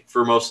egg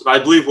for most. I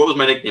believe what was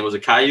my nickname? Was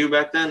it Caillou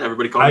back then?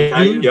 Everybody called me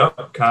Caillou.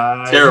 Yep,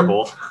 Caillou.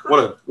 Terrible. What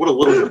a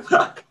little.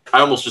 I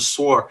almost just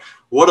swore.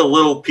 What a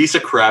little piece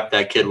of crap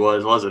that kid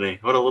was, wasn't he?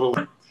 What a little.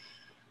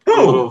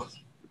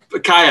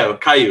 Caillou.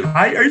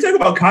 Are you talking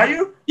about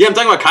Caillou? Yeah, I'm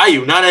talking about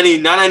Caillou, not any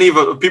of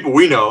the people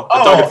we know.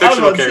 I'm talking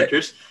fictional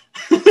characters.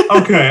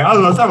 Okay, I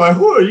was like,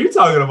 who are you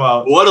talking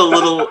about? What a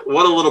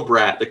little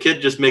brat. The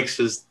kid just makes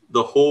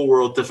the whole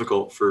world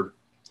difficult for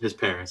his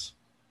parents.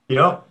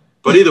 Yep.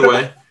 But either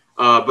way,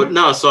 but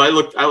no. So I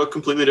look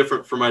completely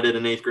different from I did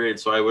in 8th grade.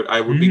 So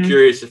I would be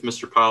curious if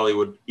Mr. Polly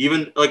would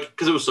even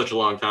because it was such a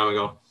long time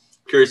ago.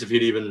 Curious if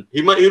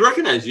he'd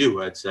recognize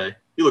you. I'd say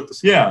you look the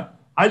same. Yeah,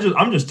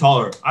 I'm just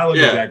taller. I look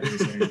exactly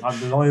the same. That's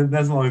the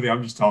only thing.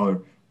 I'm just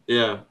taller.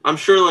 Yeah, I'm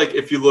sure. Like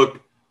if he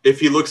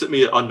looks at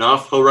me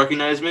enough, he'll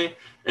recognize me,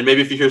 and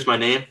maybe if he hears my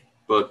name.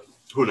 But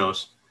who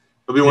knows?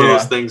 It'll be one of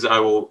those things I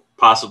will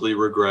possibly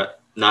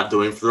regret not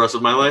doing for the rest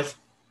of my life.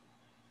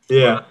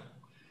 Yeah.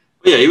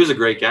 But yeah, he was a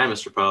great guy,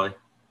 Mr. Polly.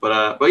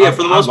 But yeah,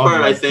 for the most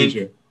part, I think.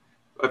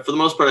 For the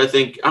most part, I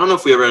think I don't know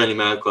if we ever had any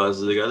math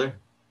classes together.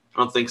 I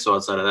don't think so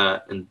outside of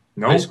that in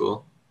high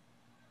school.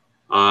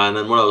 And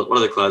then what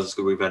other classes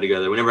could we've had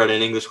together? We never had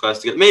an English class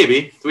together.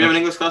 Maybe. Do we have an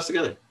English class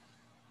together?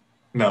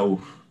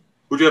 No.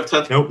 Who'd you have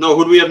 10th? Nope. No,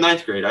 who'd we have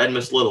 9th grade? I had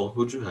Miss Little.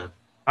 Who'd you have?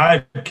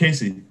 I had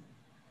Casey.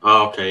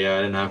 Oh, okay. Yeah,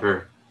 I didn't have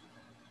her.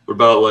 What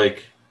about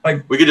like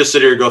we could just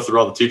sit here and go through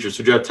all the teachers.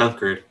 Who'd you have 10th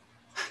grade?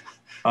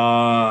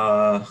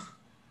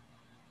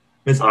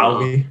 Miss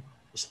Alvey.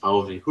 Miss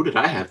Alvey. Who did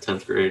I have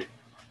 10th grade?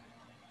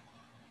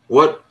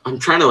 What? I'm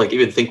trying to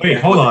even think. Wait,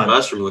 hold on. The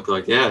classroom looked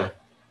like. Yeah.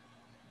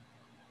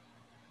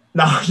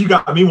 No, you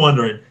got me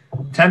wondering.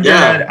 10th grade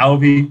I had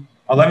Alvey.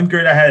 11th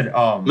grade I had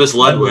Miss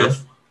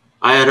Ledwith.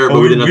 I had her, but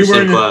we didn't have the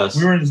same class.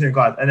 We were in the same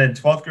class. And then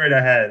 12th grade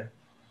I had.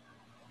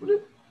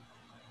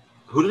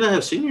 Who did I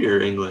have senior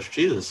year English?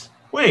 Jesus.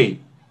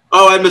 Wait.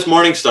 Oh, I had Miss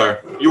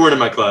Morningstar. You weren't in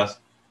my class.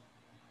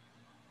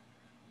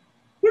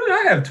 Who did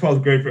I have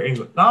 12th grade for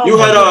English? No, you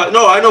had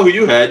no, I know who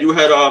you had. You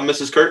had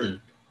Mrs. Curtin.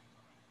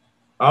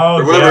 Oh,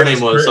 or whatever her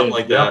name was, something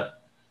like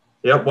that.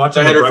 Yep.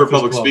 I had her for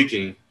public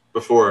speaking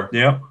before.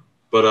 Yep.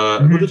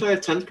 But who did I have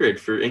 10th grade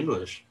for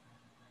English?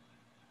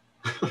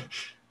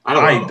 I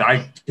don't know.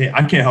 I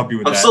can't help you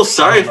with that. I'm so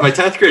sorry if my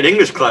 10th grade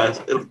English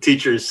class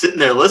teacher is sitting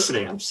there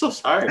listening. I'm so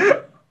sorry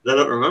that I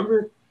don't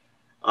remember.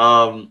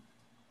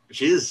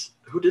 Jeez,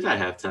 who did I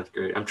have 10th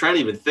grade? I'm trying to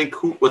even think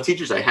what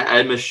teachers I had. I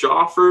had Miss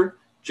Shaw for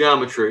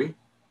geometry.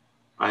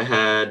 I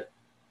had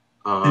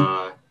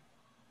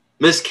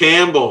Miss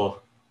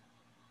Campbell.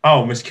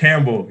 Oh, Miss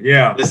Campbell,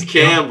 yeah. Miss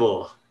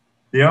Campbell.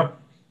 Yep.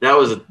 That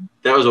was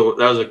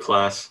a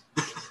class.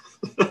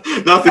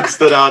 Nothing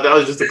stood out. That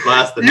was just a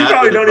class that you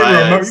probably don't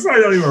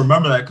even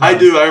remember that class. I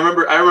do. I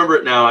remember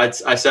it now. I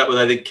sat with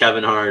I think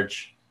Kevin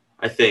Harge,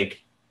 I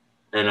think,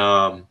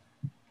 and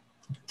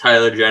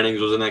Tyler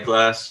Jennings was in that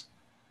class.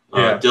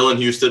 Dylan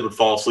Houston would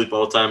fall asleep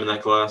all the time in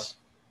that class.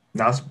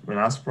 Not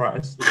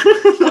surprised.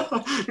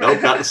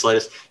 Nope, not the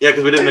slightest. Yeah,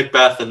 because we did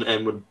Macbeth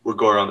and would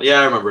go around. Yeah,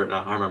 I remember it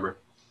now. I remember.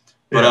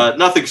 But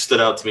nothing stood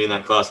out to me in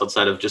that class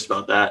outside of just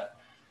about that.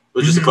 It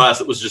was just a class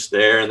that was just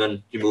there, and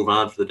then you move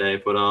on for the day.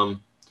 But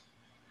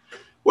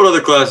what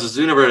other classes?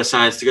 We never had a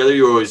science together.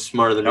 You were always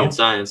smarter than me in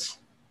science,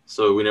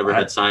 so we never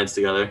had science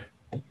together.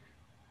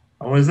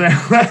 What was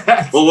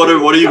that? Well, what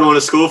are you going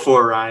to school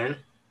for, Ryan?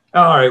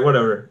 All right,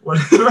 whatever.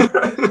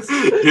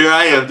 Here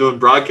I am doing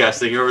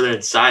broadcasting. You're over there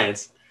in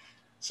science.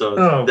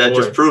 So that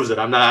just proves it.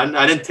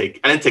 I didn't take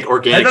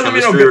organic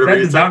chemistry. That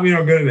does not mean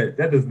I'm good at it.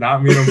 That does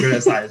not mean I'm good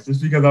at science.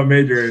 Just because I'm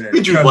majoring in it. It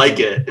means you like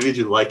it. It means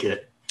you like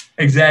it.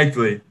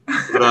 Exactly.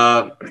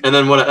 But and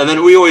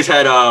then we always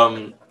had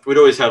we'd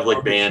always have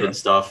like band and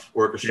stuff.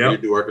 Orchestra. Yep.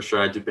 You'd do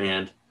orchestra. I'd do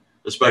band.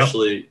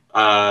 Especially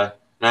I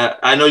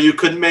know you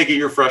couldn't make it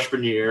your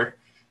freshman year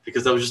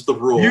because that was just the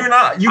rule. You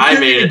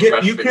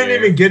couldn't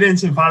even get in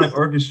symphonic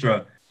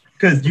orchestra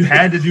because you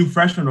had to do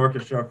freshman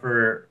orchestra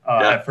for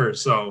at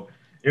first. So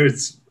it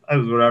was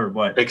whatever.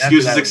 But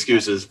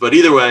excuses. But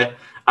either way,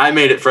 I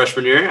made it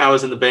freshman year. I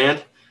was in the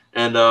band,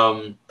 and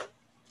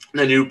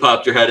then you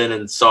popped your head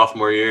in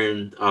sophomore year,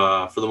 and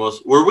for the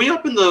most, were we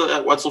up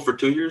at Wetzel for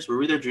 2 years? Were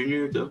we there junior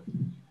year too?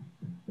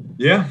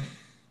 Yeah.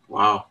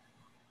 Wow.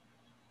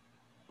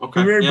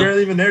 Okay. We were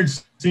barely even there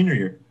senior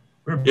year.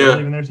 We were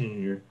barely even there senior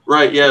year.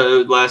 Right. Yeah.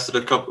 It lasted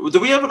a couple.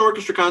 Did we have an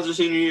orchestra concert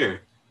senior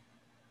year?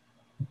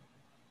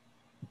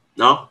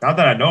 No. Not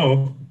that I know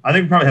of. I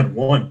think we probably had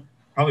one.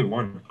 Probably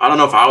one. I don't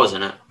know if I was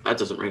in it. That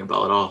doesn't ring a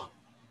bell at all.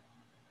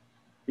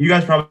 You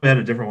guys probably had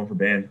a different one for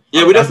band.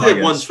 Yeah, we definitely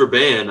had ones for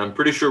band. I'm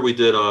pretty sure we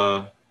did.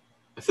 I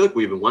feel like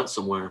we even went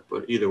somewhere,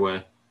 but either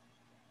way.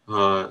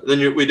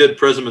 Then we did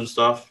Prism and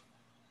stuff.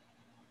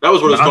 That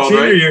was what it's called,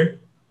 right?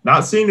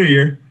 Not senior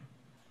year.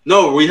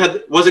 No,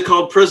 was it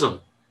called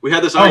Prism? We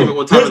had this argument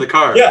one time in the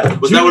car. Yeah.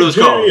 Was that what it was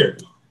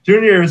called?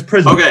 Junior year was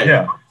Prism. Okay.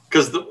 Yeah.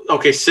 Because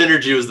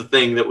Synergy was the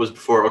thing that was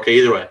before. Okay,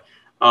 either way.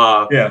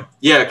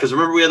 Yeah, because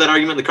remember we had that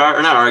argument in the car,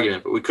 or not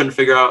argument, but we couldn't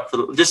figure out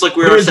just like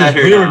we were sat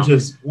here now.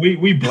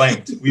 We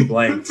blanked. We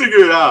blanked.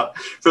 Figure it out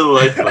for the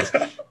life of us.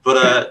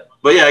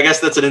 But yeah, I guess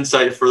that's an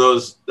insight for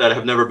those that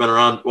have never been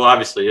around. Well,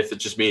 obviously, if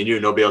it's just me and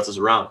you, nobody else is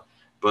around.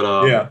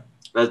 But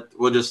that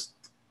we'll just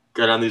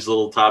get on these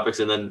little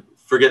topics and then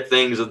forget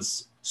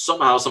things.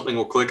 somehow something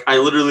will click. I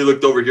literally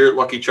looked over here at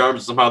Lucky Charms,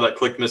 and somehow that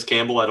clicked Miss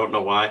Campbell. I don't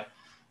know why,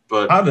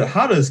 but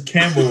How does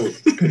Campbell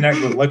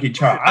connect with Lucky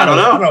Charms? I don't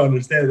know. I don't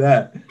understand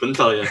that. Couldn't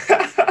tell you.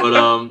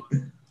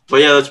 But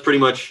yeah, that's pretty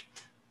much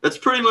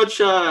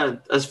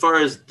as far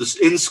as this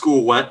in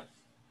school went.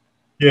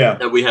 Yeah.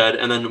 That we had,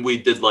 and then we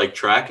did like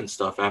track and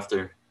stuff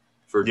after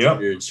for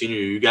junior and senior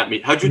year. You got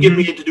me. How'd you get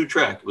me into do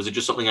track? Was it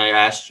just something I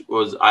asked?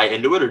 Was I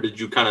into it, or did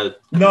you kind of?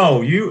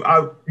 No,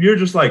 you're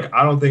just like,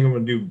 I don't think I'm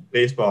gonna do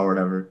baseball or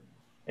whatever.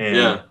 And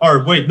yeah.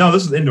 Or wait, no,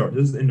 this is indoor.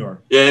 This is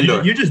indoor. Yeah,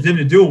 indoor. You just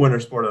didn't do a winter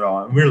sport at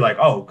all, and we were like,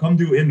 oh, come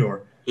do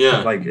indoor.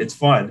 Yeah. Like it's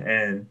fun,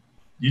 and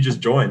you just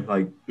joined.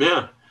 Like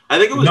yeah, I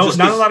think it was just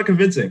not a lot of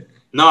convincing.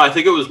 No, I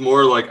think it was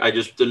more like I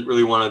just didn't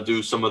really want to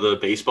do some of the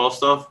baseball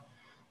stuff,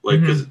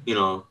 like because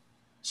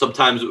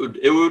sometimes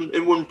it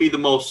wouldn't be the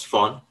most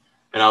fun,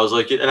 and I was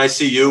like, and I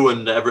see you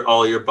and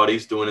all your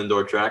buddies doing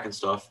indoor track and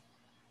stuff,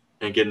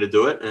 and getting to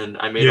do it, and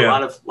I made a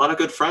lot of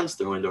good friends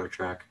through indoor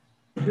track.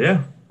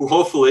 Yeah. Who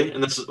hopefully,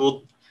 and this is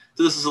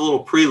a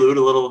little prelude,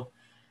 a little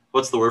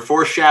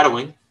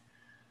foreshadowing.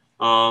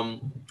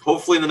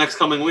 Hopefully in the next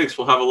coming weeks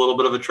we'll have a little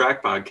bit of a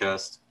track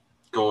podcast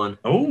going.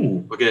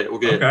 Oh, we'll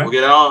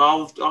get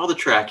all the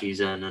trackies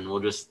in, and we'll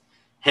just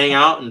hang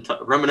out and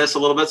reminisce a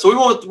little bit. So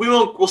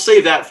we'll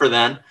save that for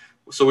then.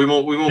 So we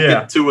won't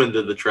get too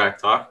into the track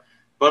talk.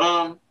 But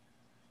no,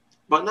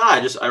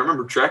 I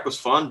remember track was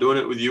fun doing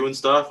it with you and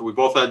stuff. We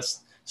both had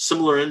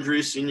similar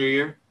injuries senior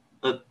year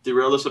that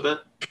derailed us a bit.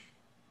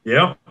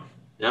 Yep.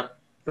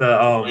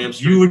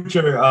 You with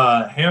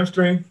your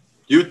hamstring.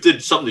 You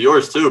did something to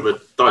yours too,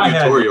 but thought you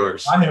tore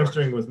yours. My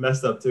hamstring was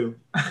messed up too.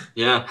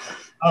 Yeah.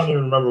 I don't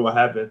even remember what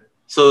happened.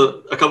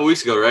 So a couple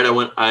weeks ago, right?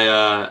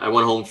 I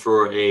went home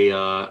for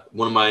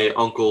one of my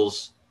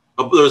uncles.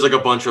 There was like a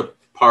bunch of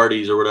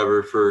parties or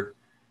whatever for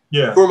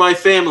my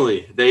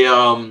family. They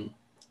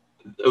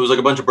it was like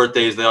a bunch of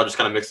birthdays. They all just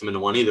kind of mixed them into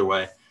one either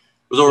way. It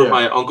was over at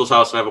my uncle's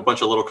house, and I have a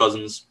bunch of little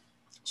cousins,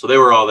 so they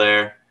were all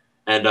there,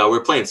 and we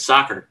were playing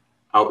soccer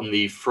out in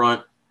the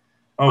front.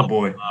 Oh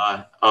boy!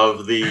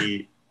 Of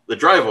the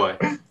driveway,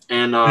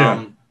 and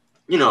I'm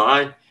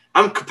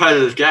a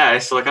competitive guy,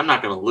 so like I'm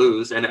not gonna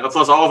lose. And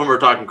plus, all of them are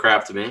talking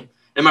crap to me,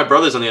 and my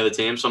brother's on the other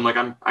team, so I'm like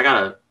I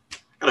gotta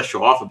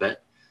show off a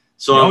bit.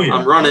 So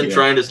I'm running,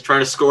 trying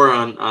to score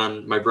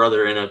on my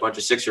brother and a bunch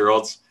of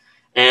 6-year-olds,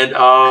 and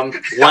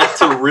went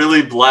to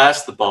really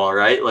blast the ball,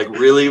 right? Like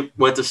really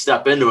went to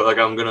step into it, like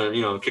I'm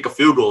gonna kick a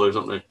field goal or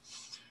something.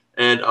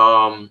 And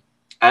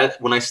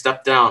when I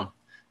stepped down,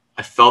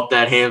 I felt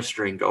that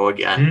hamstring go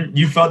again.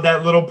 You felt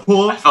that little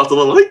pull? I felt a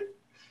little and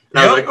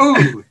I was like,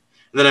 ooh.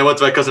 And then I went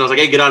to my cousin. I was like,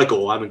 hey, get out of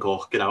goal. I'm in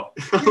goal. Get out.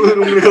 I'm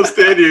going to go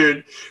stand here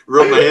and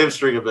rub my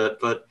hamstring a bit.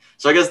 But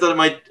so I guess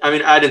that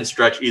I didn't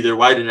stretch either.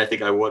 Why didn't I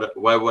think I would?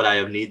 Why would I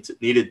have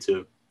needed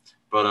to?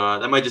 But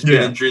that might just be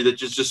an injury that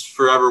just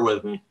forever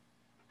with me.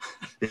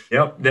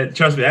 Yep.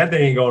 Trust me, that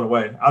thing ain't going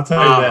away. I'll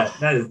tell you that.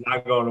 That is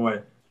not going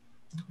away.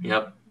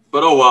 Yep.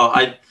 But oh well.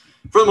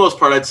 For the most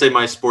part, I'd say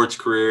my sports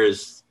career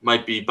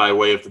might be by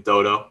way of the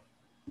dodo,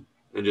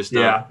 and just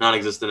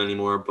non-existent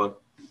anymore. But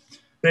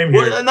same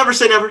here. Well, never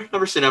say never.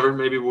 Never say never.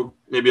 Maybe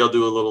I'll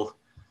do a little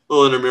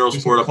intramural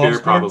sport up here.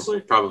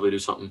 Probably do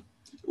something.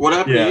 What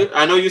happened to you?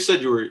 I know you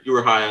said you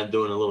were high on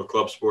doing a little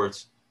club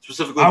sports,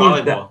 specifically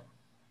volleyball.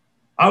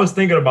 I was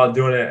thinking about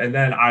doing it, and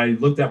then I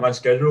looked at my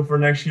schedule for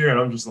next year, and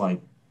I'm just like,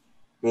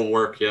 won't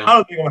work. Yeah. I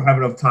don't think I'm gonna have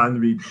enough time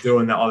to be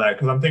doing all that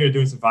because I'm thinking of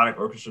doing symphonic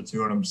orchestra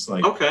too, and I'm just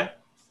like, okay.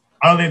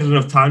 I don't think there's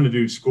enough time to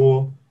do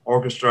school,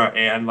 orchestra,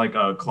 and like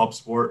a club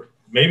sport.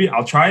 Maybe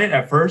I'll try it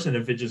at first, and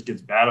if it just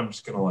gets bad, I'm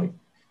just gonna like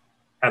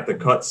have to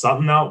cut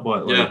something out.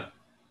 But like,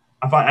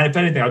 if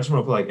anything, I just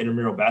want to play like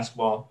intramural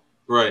basketball,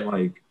 right? And,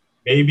 like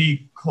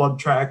maybe club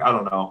track. I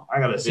don't know.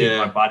 I gotta see if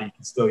my body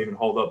can still even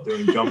hold up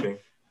doing jumping.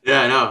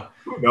 Yeah, I know.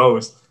 Who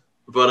knows?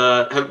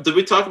 But did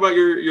we talk about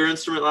your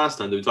instrument last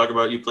time? Did we talk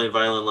about you playing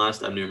violin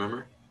last time? Do you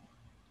remember?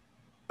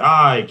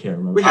 I can't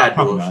remember. We had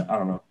probably not. I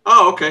don't know.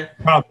 Oh, okay.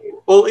 Probably.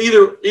 Well,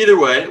 either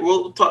way,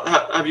 we'll talk.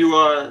 Have you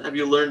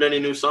learned any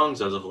new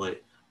songs as of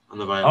late on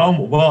the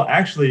violin? Well,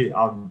 actually,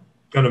 I'm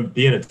gonna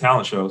be in a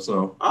talent show.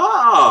 So.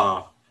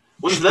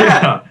 What's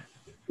that?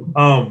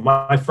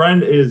 My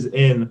friend is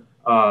in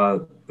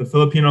the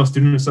Filipino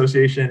Student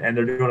Association, and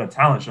they're doing a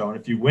talent show. And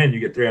if you win,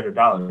 you get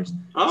 $300.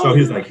 So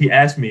he's like, he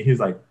asked me, he's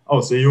like, oh,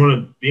 so you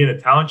want to be in a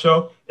talent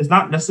show? It's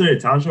not necessarily a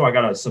talent show. I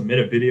gotta submit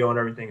a video and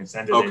everything and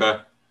send it. Okay. In.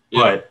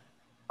 Yeah. But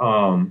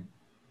I'm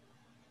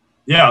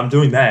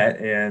doing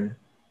that, and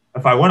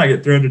if I win, I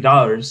get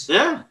 $300.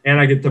 Yeah. And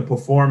I get to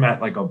perform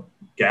at like a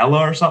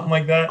gala or something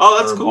like that. Oh,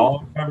 that's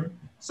cool.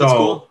 So that's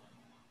cool.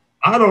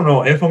 I don't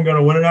know if I'm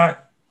gonna win or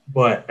not,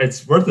 but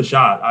it's worth a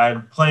shot.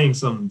 I'm playing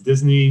some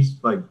Disney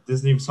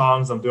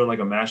songs. I'm doing like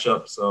a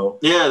mashup. So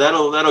yeah,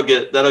 that'll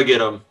get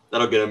them.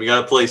 You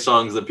gotta play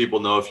songs that people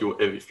know if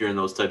you're in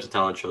those types of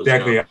talent shows.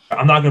 Exactly. You know?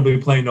 I'm not gonna be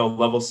playing no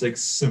level 6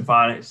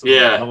 symphonic.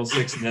 Level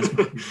 6 in this.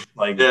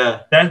 Like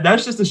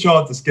that's just to show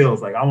off the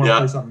skills. Like I want to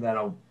play something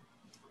that'll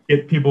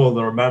get people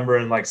to remember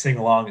and like sing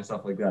along and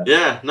stuff like that.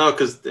 Yeah, no,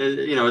 because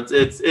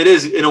it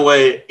is in a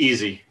way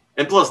easy.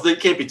 And plus, they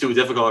can't be too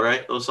difficult,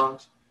 right? Those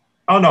songs.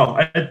 Oh no,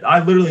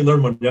 I literally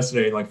learned one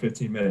yesterday in like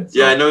 15 minutes.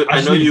 Yeah, so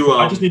I know you.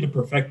 I just need to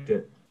perfect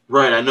it.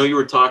 Right, I know you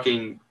were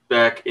talking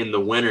back in the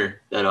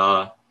winter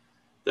that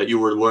you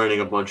were learning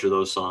a bunch of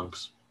those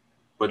songs,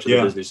 a bunch of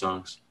the Disney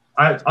songs.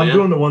 I'm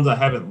doing the ones I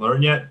haven't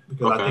learned yet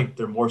because I think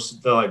they're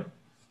like.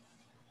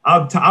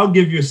 I'll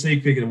give you a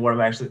sneak peek of what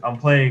I'm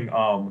playing.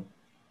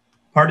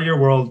 Part of Your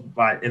World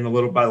in the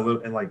Little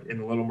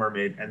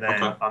Mermaid, and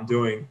then I'm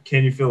doing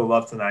Can You Feel the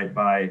Love Tonight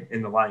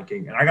in the Lion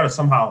King, and I gotta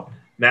somehow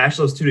mash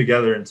those two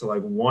together into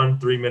like 1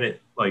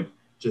 3-minute like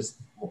just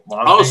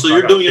long. Oh, so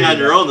you're doing it on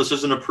your own. This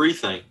isn't a pre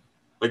thing.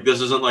 Like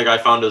this isn't like I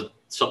found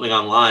something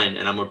online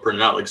and I'm gonna print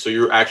it out. Like so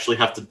you actually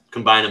have to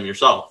combine them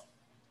yourself.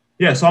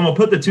 Yeah, so I'm gonna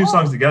put the two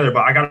songs together,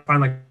 but I gotta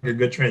find like a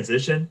good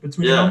transition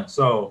between them.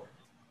 So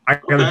I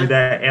gotta do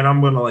that, and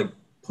I'm gonna like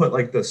put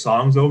like the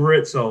songs over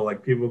it so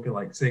like people can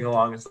like sing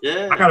along and stuff.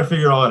 Yeah. I gotta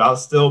figure all it out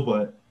still,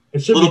 but it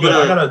should be good.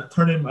 I gotta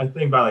turn in my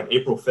thing by like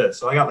April 5th,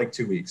 so I got like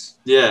 2 weeks.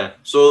 Yeah,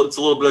 so it's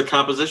a little bit of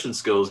composition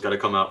skills got to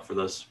come out for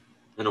this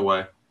in a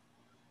way.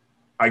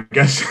 I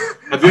guess.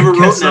 Have you ever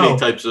written any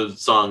types of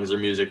songs or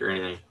music or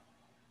anything?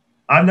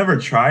 I've never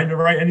tried to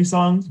write any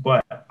songs,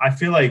 but I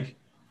feel like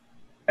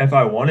if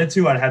I wanted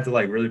to, I'd have to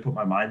like really put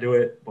my mind to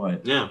it.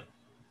 But yeah,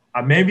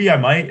 maybe I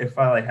might if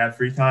I like have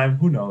free time.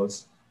 Who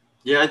knows?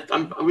 Yeah,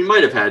 we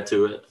might have had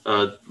to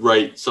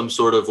write some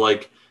sort of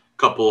like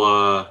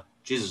couple.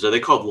 Jesus, are they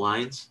called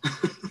lines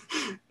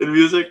in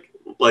music?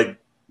 Like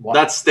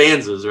not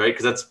stanzas, right?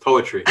 Because that's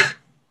poetry,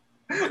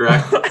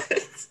 correct?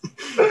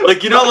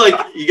 Like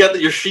like you got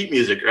your sheet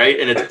music, right?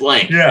 And it's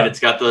blank, and it's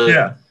got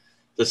the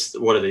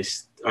what are they?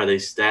 Are they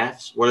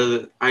staffs? What are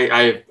the?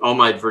 I all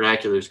my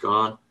vernacular's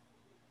gone.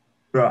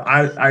 Bro,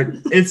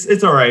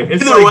 it's all right.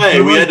 It's Either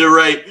way, we had to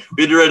write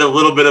a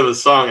little bit of a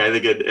song. I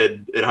think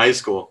in high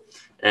school,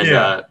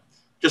 and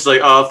just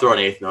like I'll throw an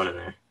eighth note in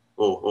there.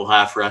 We'll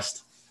half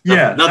rest.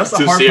 Yeah, that's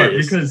the hard part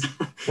because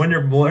when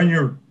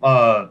you're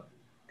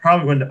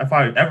probably if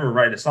I ever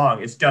write a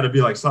song, it's got to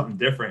be like something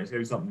different. It's got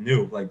to be something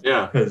new. Like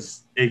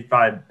because if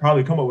I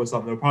probably come up with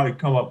something, it'll probably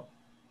come up.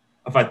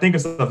 If I think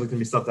of stuff, it's gonna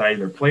be stuff that I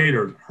either played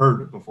or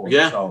heard before.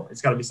 Yeah. So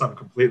it's got to be something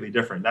completely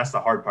different. That's the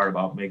hard part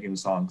about making a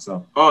song.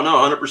 So. Oh no,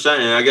 100%.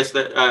 And I guess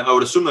that I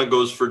would assume that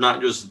goes for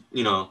not just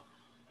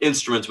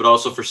instruments, but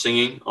also for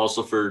singing,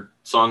 also for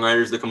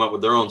songwriters that come up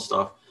with their own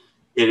stuff.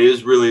 It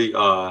is really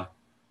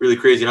really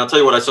crazy. And I'll tell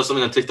you what, I saw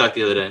something on TikTok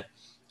the other day,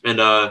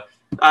 and I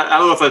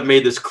don't know if I've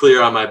made this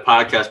clear on my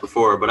podcast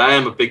before, but I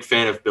am a big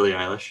fan of Billie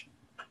Eilish.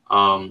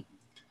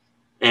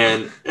 And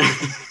and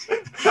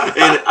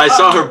I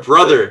saw her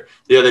brother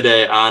the other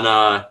day on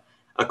a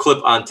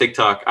clip on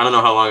TikTok. I don't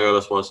know how long ago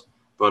this was,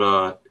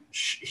 but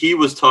he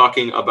was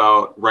talking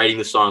about writing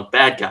the song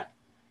 "Bad Guy,"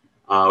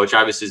 which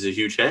obviously is a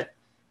huge hit.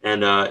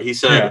 And he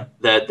said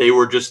that they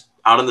were just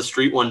out on the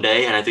street one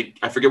day, and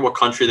I forget what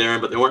country they're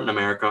in, but they weren't in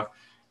America.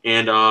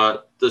 And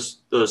the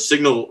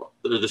signal,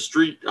 the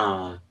street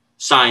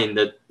sign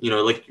that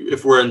like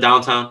if we're in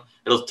downtown,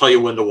 it'll tell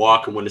you when to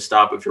walk and when to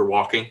stop if you're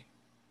walking.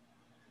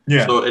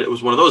 Yeah. So it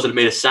was one of those, and it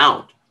made a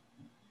sound,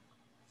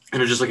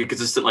 and it was just like a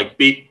consistent like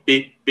beep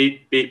beep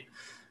beep beep.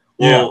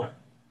 Well,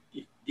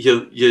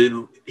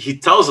 he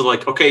tells it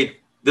like, okay,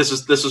 this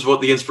is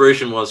what the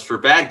inspiration was for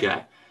Bad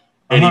Guy,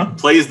 and he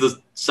plays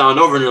the sound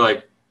over, and you're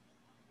like,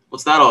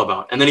 what's that all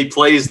about? And then he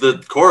plays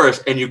the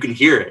chorus, and you can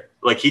hear it.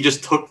 Like he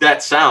just took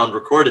that sound,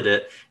 recorded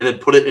it, and then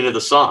put it into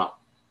the song.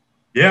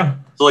 Yeah.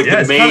 So like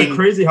the main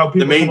crazy how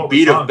people the main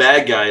beat of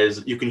Bad Guy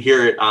is you can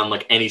hear it on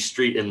like any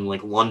street in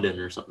like London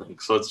or something.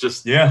 So it's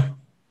just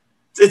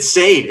it's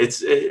insane.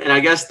 And I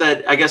guess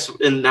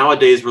in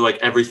nowadays where like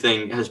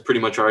everything has pretty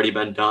much already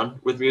been done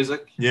with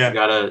music. Yeah. You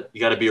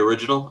gotta be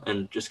original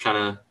and just kind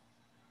of.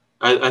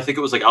 I think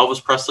it was like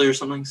Elvis Presley or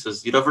something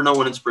says you never know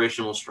when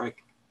inspiration will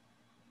strike.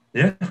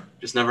 Yeah.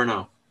 Just never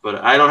know. But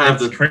I don't have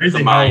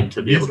the mind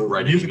to be able to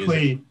write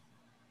music.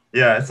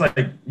 Yeah, it's like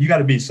you got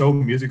to be so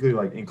musically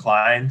like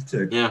inclined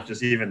to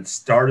just even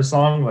start a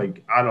song.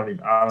 Like I don't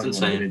even want to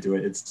get into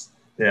it. It's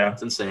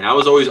insane. I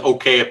was always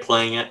okay at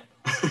playing it,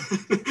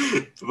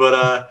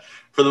 but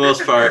for the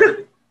most part,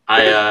 you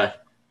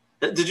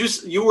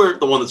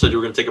weren't the one that said you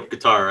were going to take up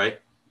guitar, right?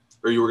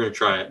 Or you were going to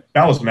try it?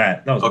 That was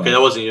Matt. That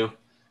wasn't you.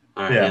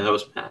 All right, yeah, that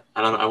was Matt.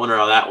 I wonder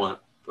how that went,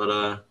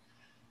 but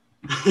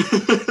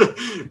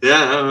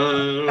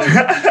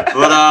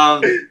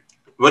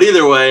but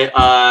either way,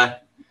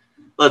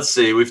 let's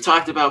see. We've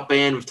talked about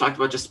band. We've talked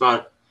about just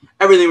about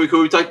everything we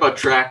could. We talked about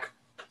track.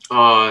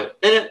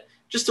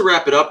 Just to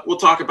wrap it up, we'll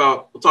talk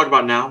about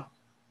now.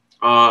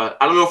 I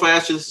don't know if I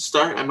asked you this to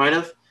start. I might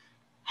have.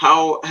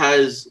 How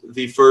has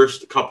the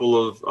first couple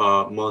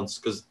of months?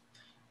 Because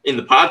in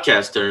the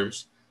podcast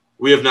terms,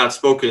 we have not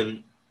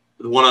spoken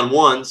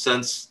one-on-one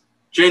since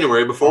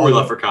January before we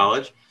left for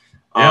college.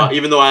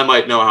 Even though I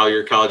might know how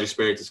your college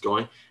experience is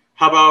going.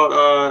 How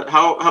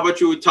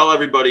about you tell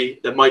everybody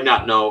that might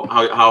not know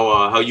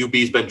how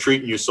UB's been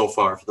treating you so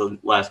far for the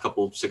last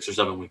couple 6 or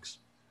 7 weeks?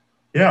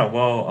 Yeah,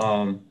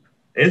 well,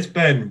 it's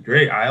been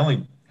great. I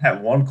only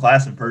had one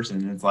class in person,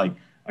 and it's like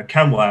a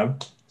chem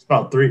lab.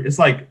 about 3. It's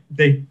like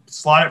they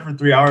slot it for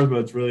 3 hours, but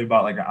it's really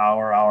about like an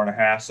hour, hour and a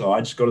half. So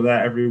I just go to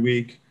that every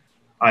week.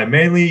 I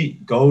mainly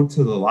go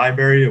to the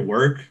library to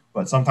work,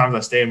 but sometimes I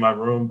stay in my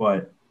room.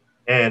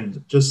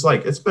 And just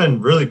like it's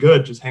been really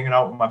good, just hanging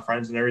out with my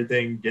friends and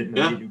everything, getting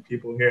to meet new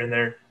people here and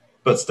there,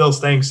 but still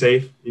staying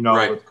safe,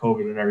 with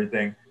COVID and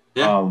everything.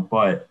 Yeah.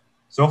 But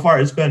so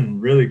far it's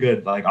been really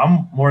good. Like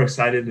I'm more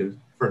excited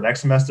for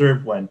next semester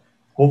when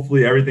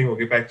hopefully everything will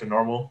get back to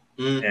normal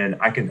and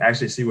I can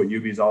actually see what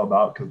UB is all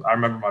about. Because I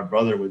remember my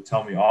brother would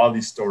tell me all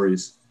these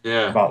stories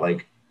about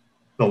like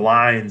the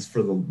lines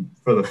for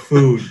the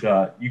food.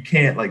 You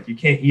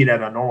can't eat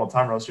at a normal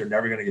time or else you're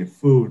never gonna get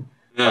food.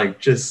 Like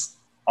just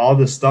all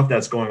the stuff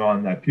that's going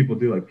on that people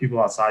do, like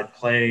people outside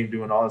playing,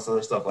 doing all this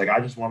other stuff. Like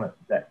I just want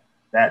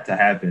that to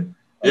happen.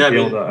 Be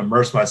able to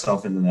immerse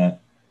myself into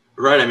that.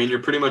 Right. I mean, you're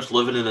pretty much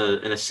living in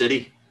a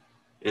city,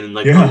 in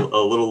like a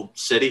little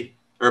city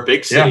or a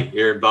big city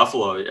here in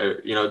Buffalo.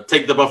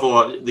 Take the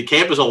Buffalo. The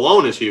campus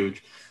alone is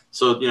huge.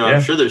 So,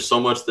 I'm sure there's so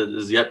much that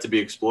is yet to be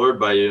explored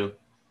by you.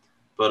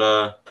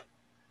 But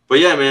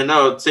yeah, man,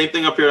 no, same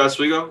thing up here at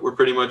Oswego. We're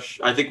pretty much,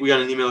 I think we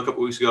got an email a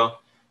couple weeks ago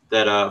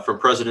that from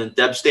President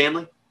Deb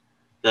Stanley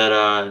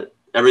that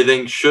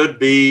everything should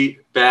be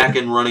back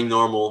and running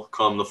normal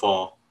come the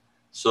fall.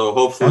 So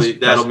hopefully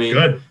that'll be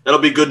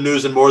good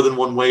news in more than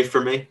one way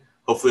for me.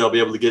 Hopefully I'll be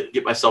able to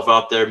get myself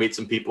out there, meet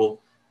some people.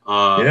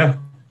 I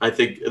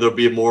think there'll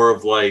be more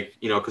of like,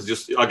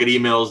 because I'll get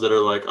emails that are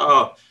like,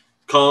 oh,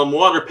 come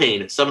water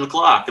paint at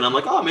 7:00. And I'm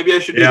like, oh, maybe I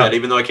should do that,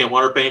 even though I can't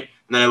water paint.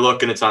 And then I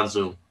look and it's on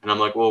Zoom. And I'm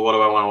like, well, what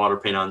do I want to water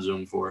paint on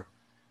Zoom for?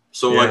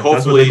 So like hopefully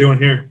that's what they're doing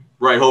here.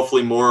 Right.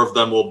 Hopefully more of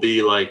them will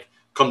be like,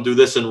 come do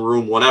this in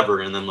room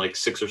whatever. And then like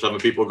 6 or 7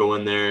 people go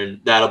in there and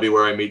that'll be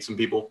where I meet some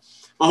people.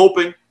 I'm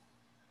hoping.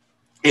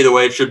 Either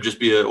way, it should just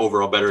be an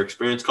overall better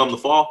experience come the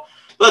fall.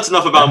 But that's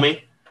enough about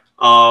me.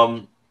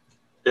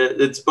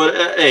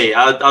 Hey,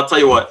 I'll tell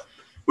you what.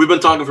 We've been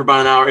talking for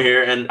about an hour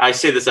here, and I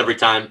say this every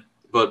time,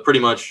 but pretty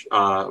much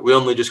we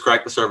only just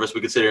cracked the surface.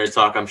 We could sit here and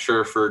talk, I'm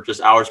sure, for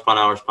just hours upon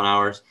hours upon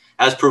hours,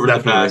 as proven in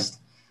the past.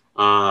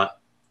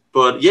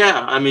 But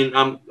yeah, I mean,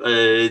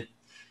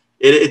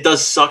 it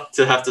does suck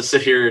to have to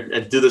sit here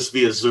and do this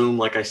via Zoom,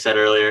 like I said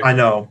earlier. I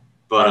know.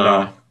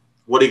 But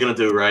what are you going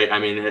to do, right? I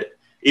mean,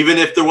 even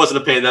if there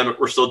wasn't a pandemic,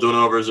 we're still doing it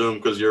over Zoom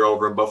because you're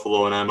over in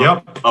Buffalo and I'm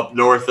up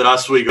north at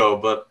Oswego.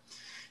 But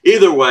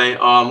either way,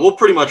 we'll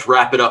pretty much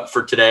wrap it up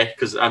for today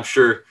because I'm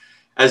sure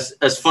as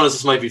fun as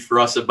this might be for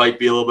us, it might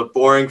be a little bit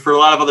boring for a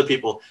lot of other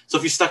people. So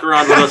if you stuck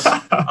around with us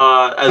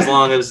as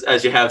long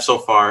as you have so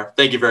far,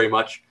 thank you very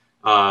much.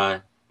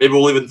 Maybe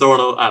we'll even throw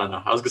in I don't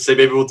know. I was going to say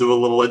maybe we'll do a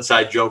little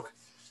inside joke,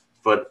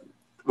 but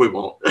we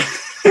won't.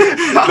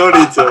 No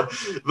need to.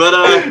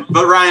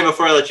 But Ryan,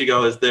 before I let you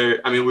go,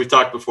 we've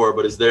talked before,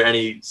 but is there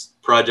any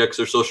projects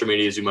or social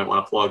medias you might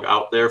want to plug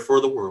out there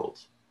for the world?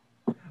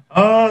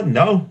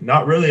 No,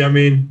 not really. I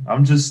mean,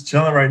 I'm just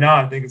chilling right now.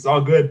 I think it's all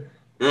good.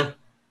 Yeah.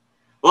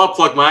 Well, I'll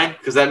plug mine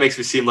because that makes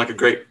me seem like a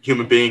great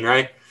human being,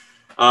 right?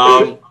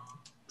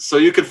 So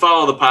you can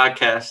follow the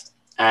podcast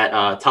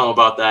at Tell Them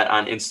About That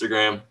on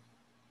Instagram.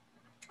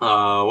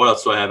 What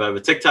else do I have? I have a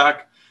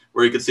TikTok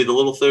where you can see the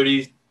little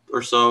 30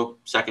 or so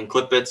second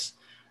clip bits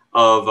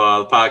of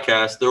the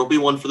podcast. There will be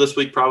one for this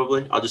week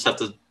probably. I'll just have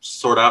to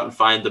sort out and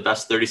find the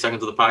best 30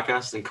 seconds of the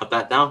podcast and cut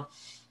that down.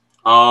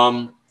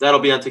 That'll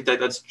be on TikTok.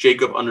 That's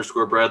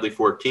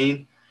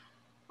Jacob_Bradley14.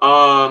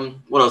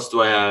 What else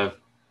do I have?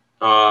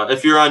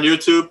 If you're on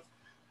YouTube,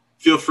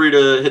 feel free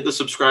to hit the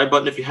subscribe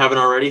button if you haven't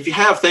already. If you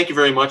have, thank you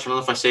very much. I don't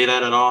know if I say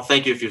that at all.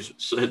 Thank you if you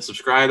hit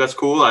subscribe. That's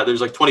cool. There's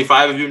like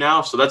 25 of you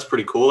now, so that's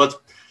pretty cool. It's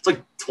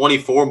like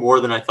 24 more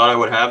than I thought I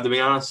would have, to be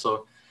honest.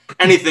 So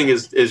anything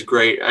is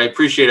great. I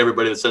appreciate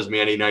everybody that sends me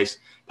any nice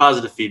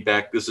positive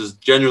feedback. This is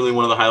genuinely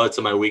one of the highlights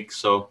of my week.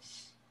 So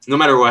no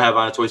matter what I have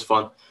on, it's always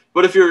fun.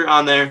 But if you're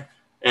on there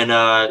and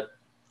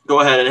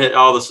go ahead and hit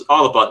all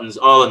the buttons,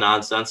 all the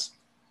nonsense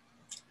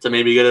to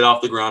maybe get it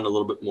off the ground a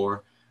little bit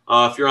more.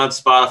 If you're on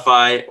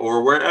Spotify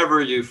or wherever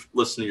you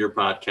listen to your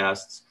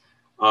podcasts,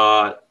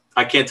 I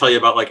can't tell you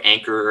about like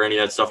Anchor or any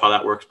of that stuff, how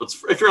that works. But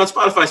if you're on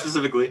Spotify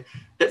specifically,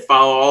 hit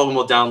follow. All of them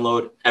will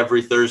download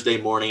every Thursday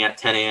morning at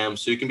 10 a.m.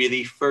 So you can be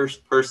the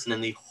first person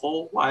in the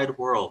whole wide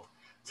world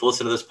to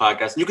listen to this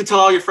podcast. And you can tell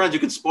all your friends. You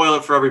can spoil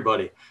it for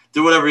everybody.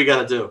 Do whatever you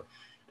got to do.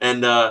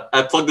 And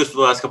I've plugged this for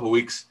the last couple of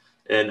weeks,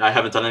 and I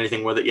haven't done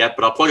anything with it yet.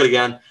 But I'll plug it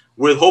again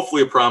with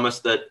hopefully a promise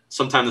that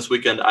sometime this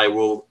weekend I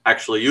will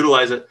actually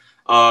utilize it.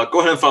 Go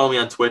ahead and follow me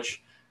on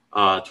Twitch,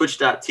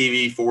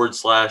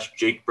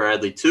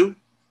 twitch.tv/JakeBradley2.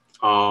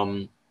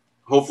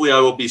 Hopefully I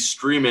will be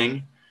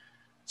streaming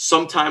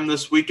sometime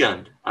this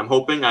weekend. I'm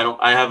hoping.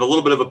 I have a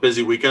little bit of a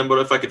busy weekend, but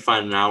if I could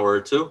find an hour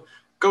or two,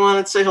 come on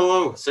and say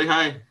hello, say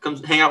hi, come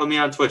hang out with me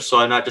on Twitch. So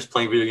I'm not just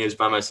playing video games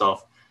by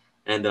myself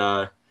and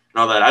all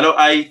that.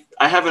 I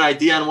have an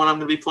idea on what I'm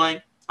going to be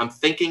playing. I'm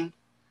thinking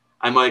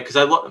I might, because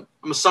I'm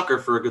a sucker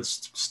for a good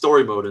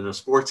story mode in a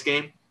sports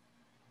game.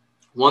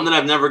 One that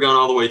I've never gone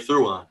all the way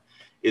through on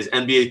is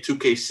NBA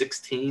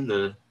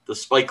 2K16, the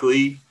Spike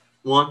Lee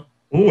one.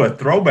 Ooh, a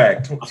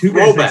throwback. A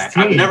throwback.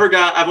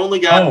 I've only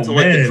gotten to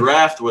like the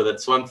draft with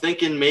it. So I'm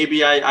thinking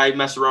maybe I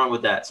mess around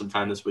with that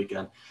sometime this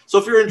weekend. So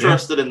if you're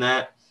interested in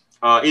that,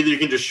 either you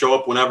can just show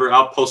up whenever.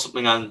 I'll post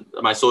something on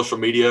my social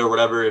media or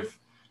whatever.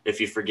 If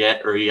you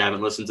forget or you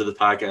haven't listened to the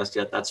podcast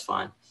yet, that's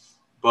fine.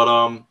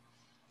 But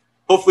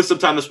hopefully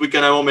sometime this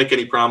weekend. I won't make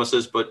any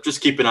promises, but just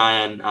keep an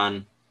eye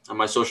on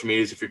my social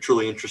medias if you're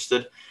truly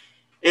interested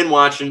in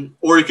watching.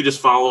 Or you could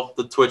just follow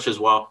the Twitch as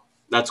well.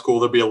 That's cool.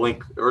 There'll be a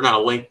link, or not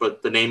a link,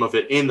 but the name of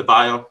it in the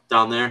bio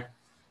down there,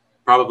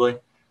 probably.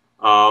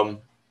 But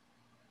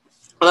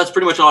that's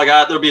pretty much all I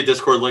got. There'll be a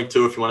Discord link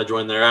too if you want to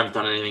join there. I haven't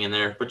done anything in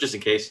there, but just in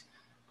case.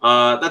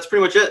 That's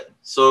pretty much it.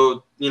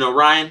 So,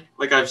 Ryan,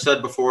 like I've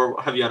said before,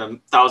 I'll have you on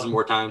 1,000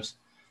 more times.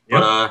 Yep.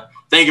 But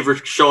thank you for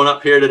showing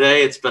up here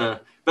today. It's been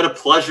a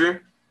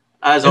pleasure,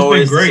 as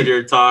always, to sit here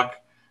and talk.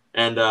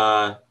 And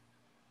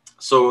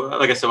so,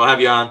 like I said, we'll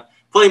have you on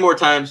plenty more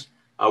times.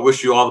 I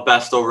wish you all the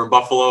best over in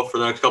Buffalo for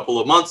the next couple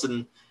of months.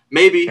 And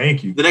maybe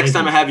the next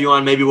time I have you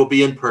on, maybe we'll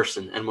be in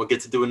person and we'll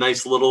get to do a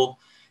nice little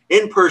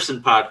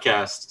in-person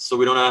podcast so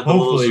we don't have the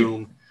little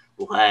Zoom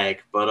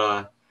lag.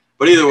 But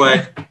either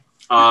way,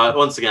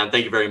 once again,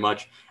 thank you very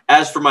much.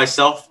 As for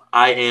myself,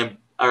 I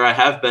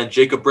have been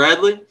Jacob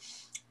Bradley,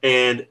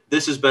 and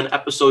this has been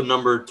episode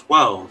number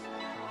 12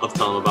 of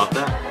Tell 'em About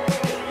That.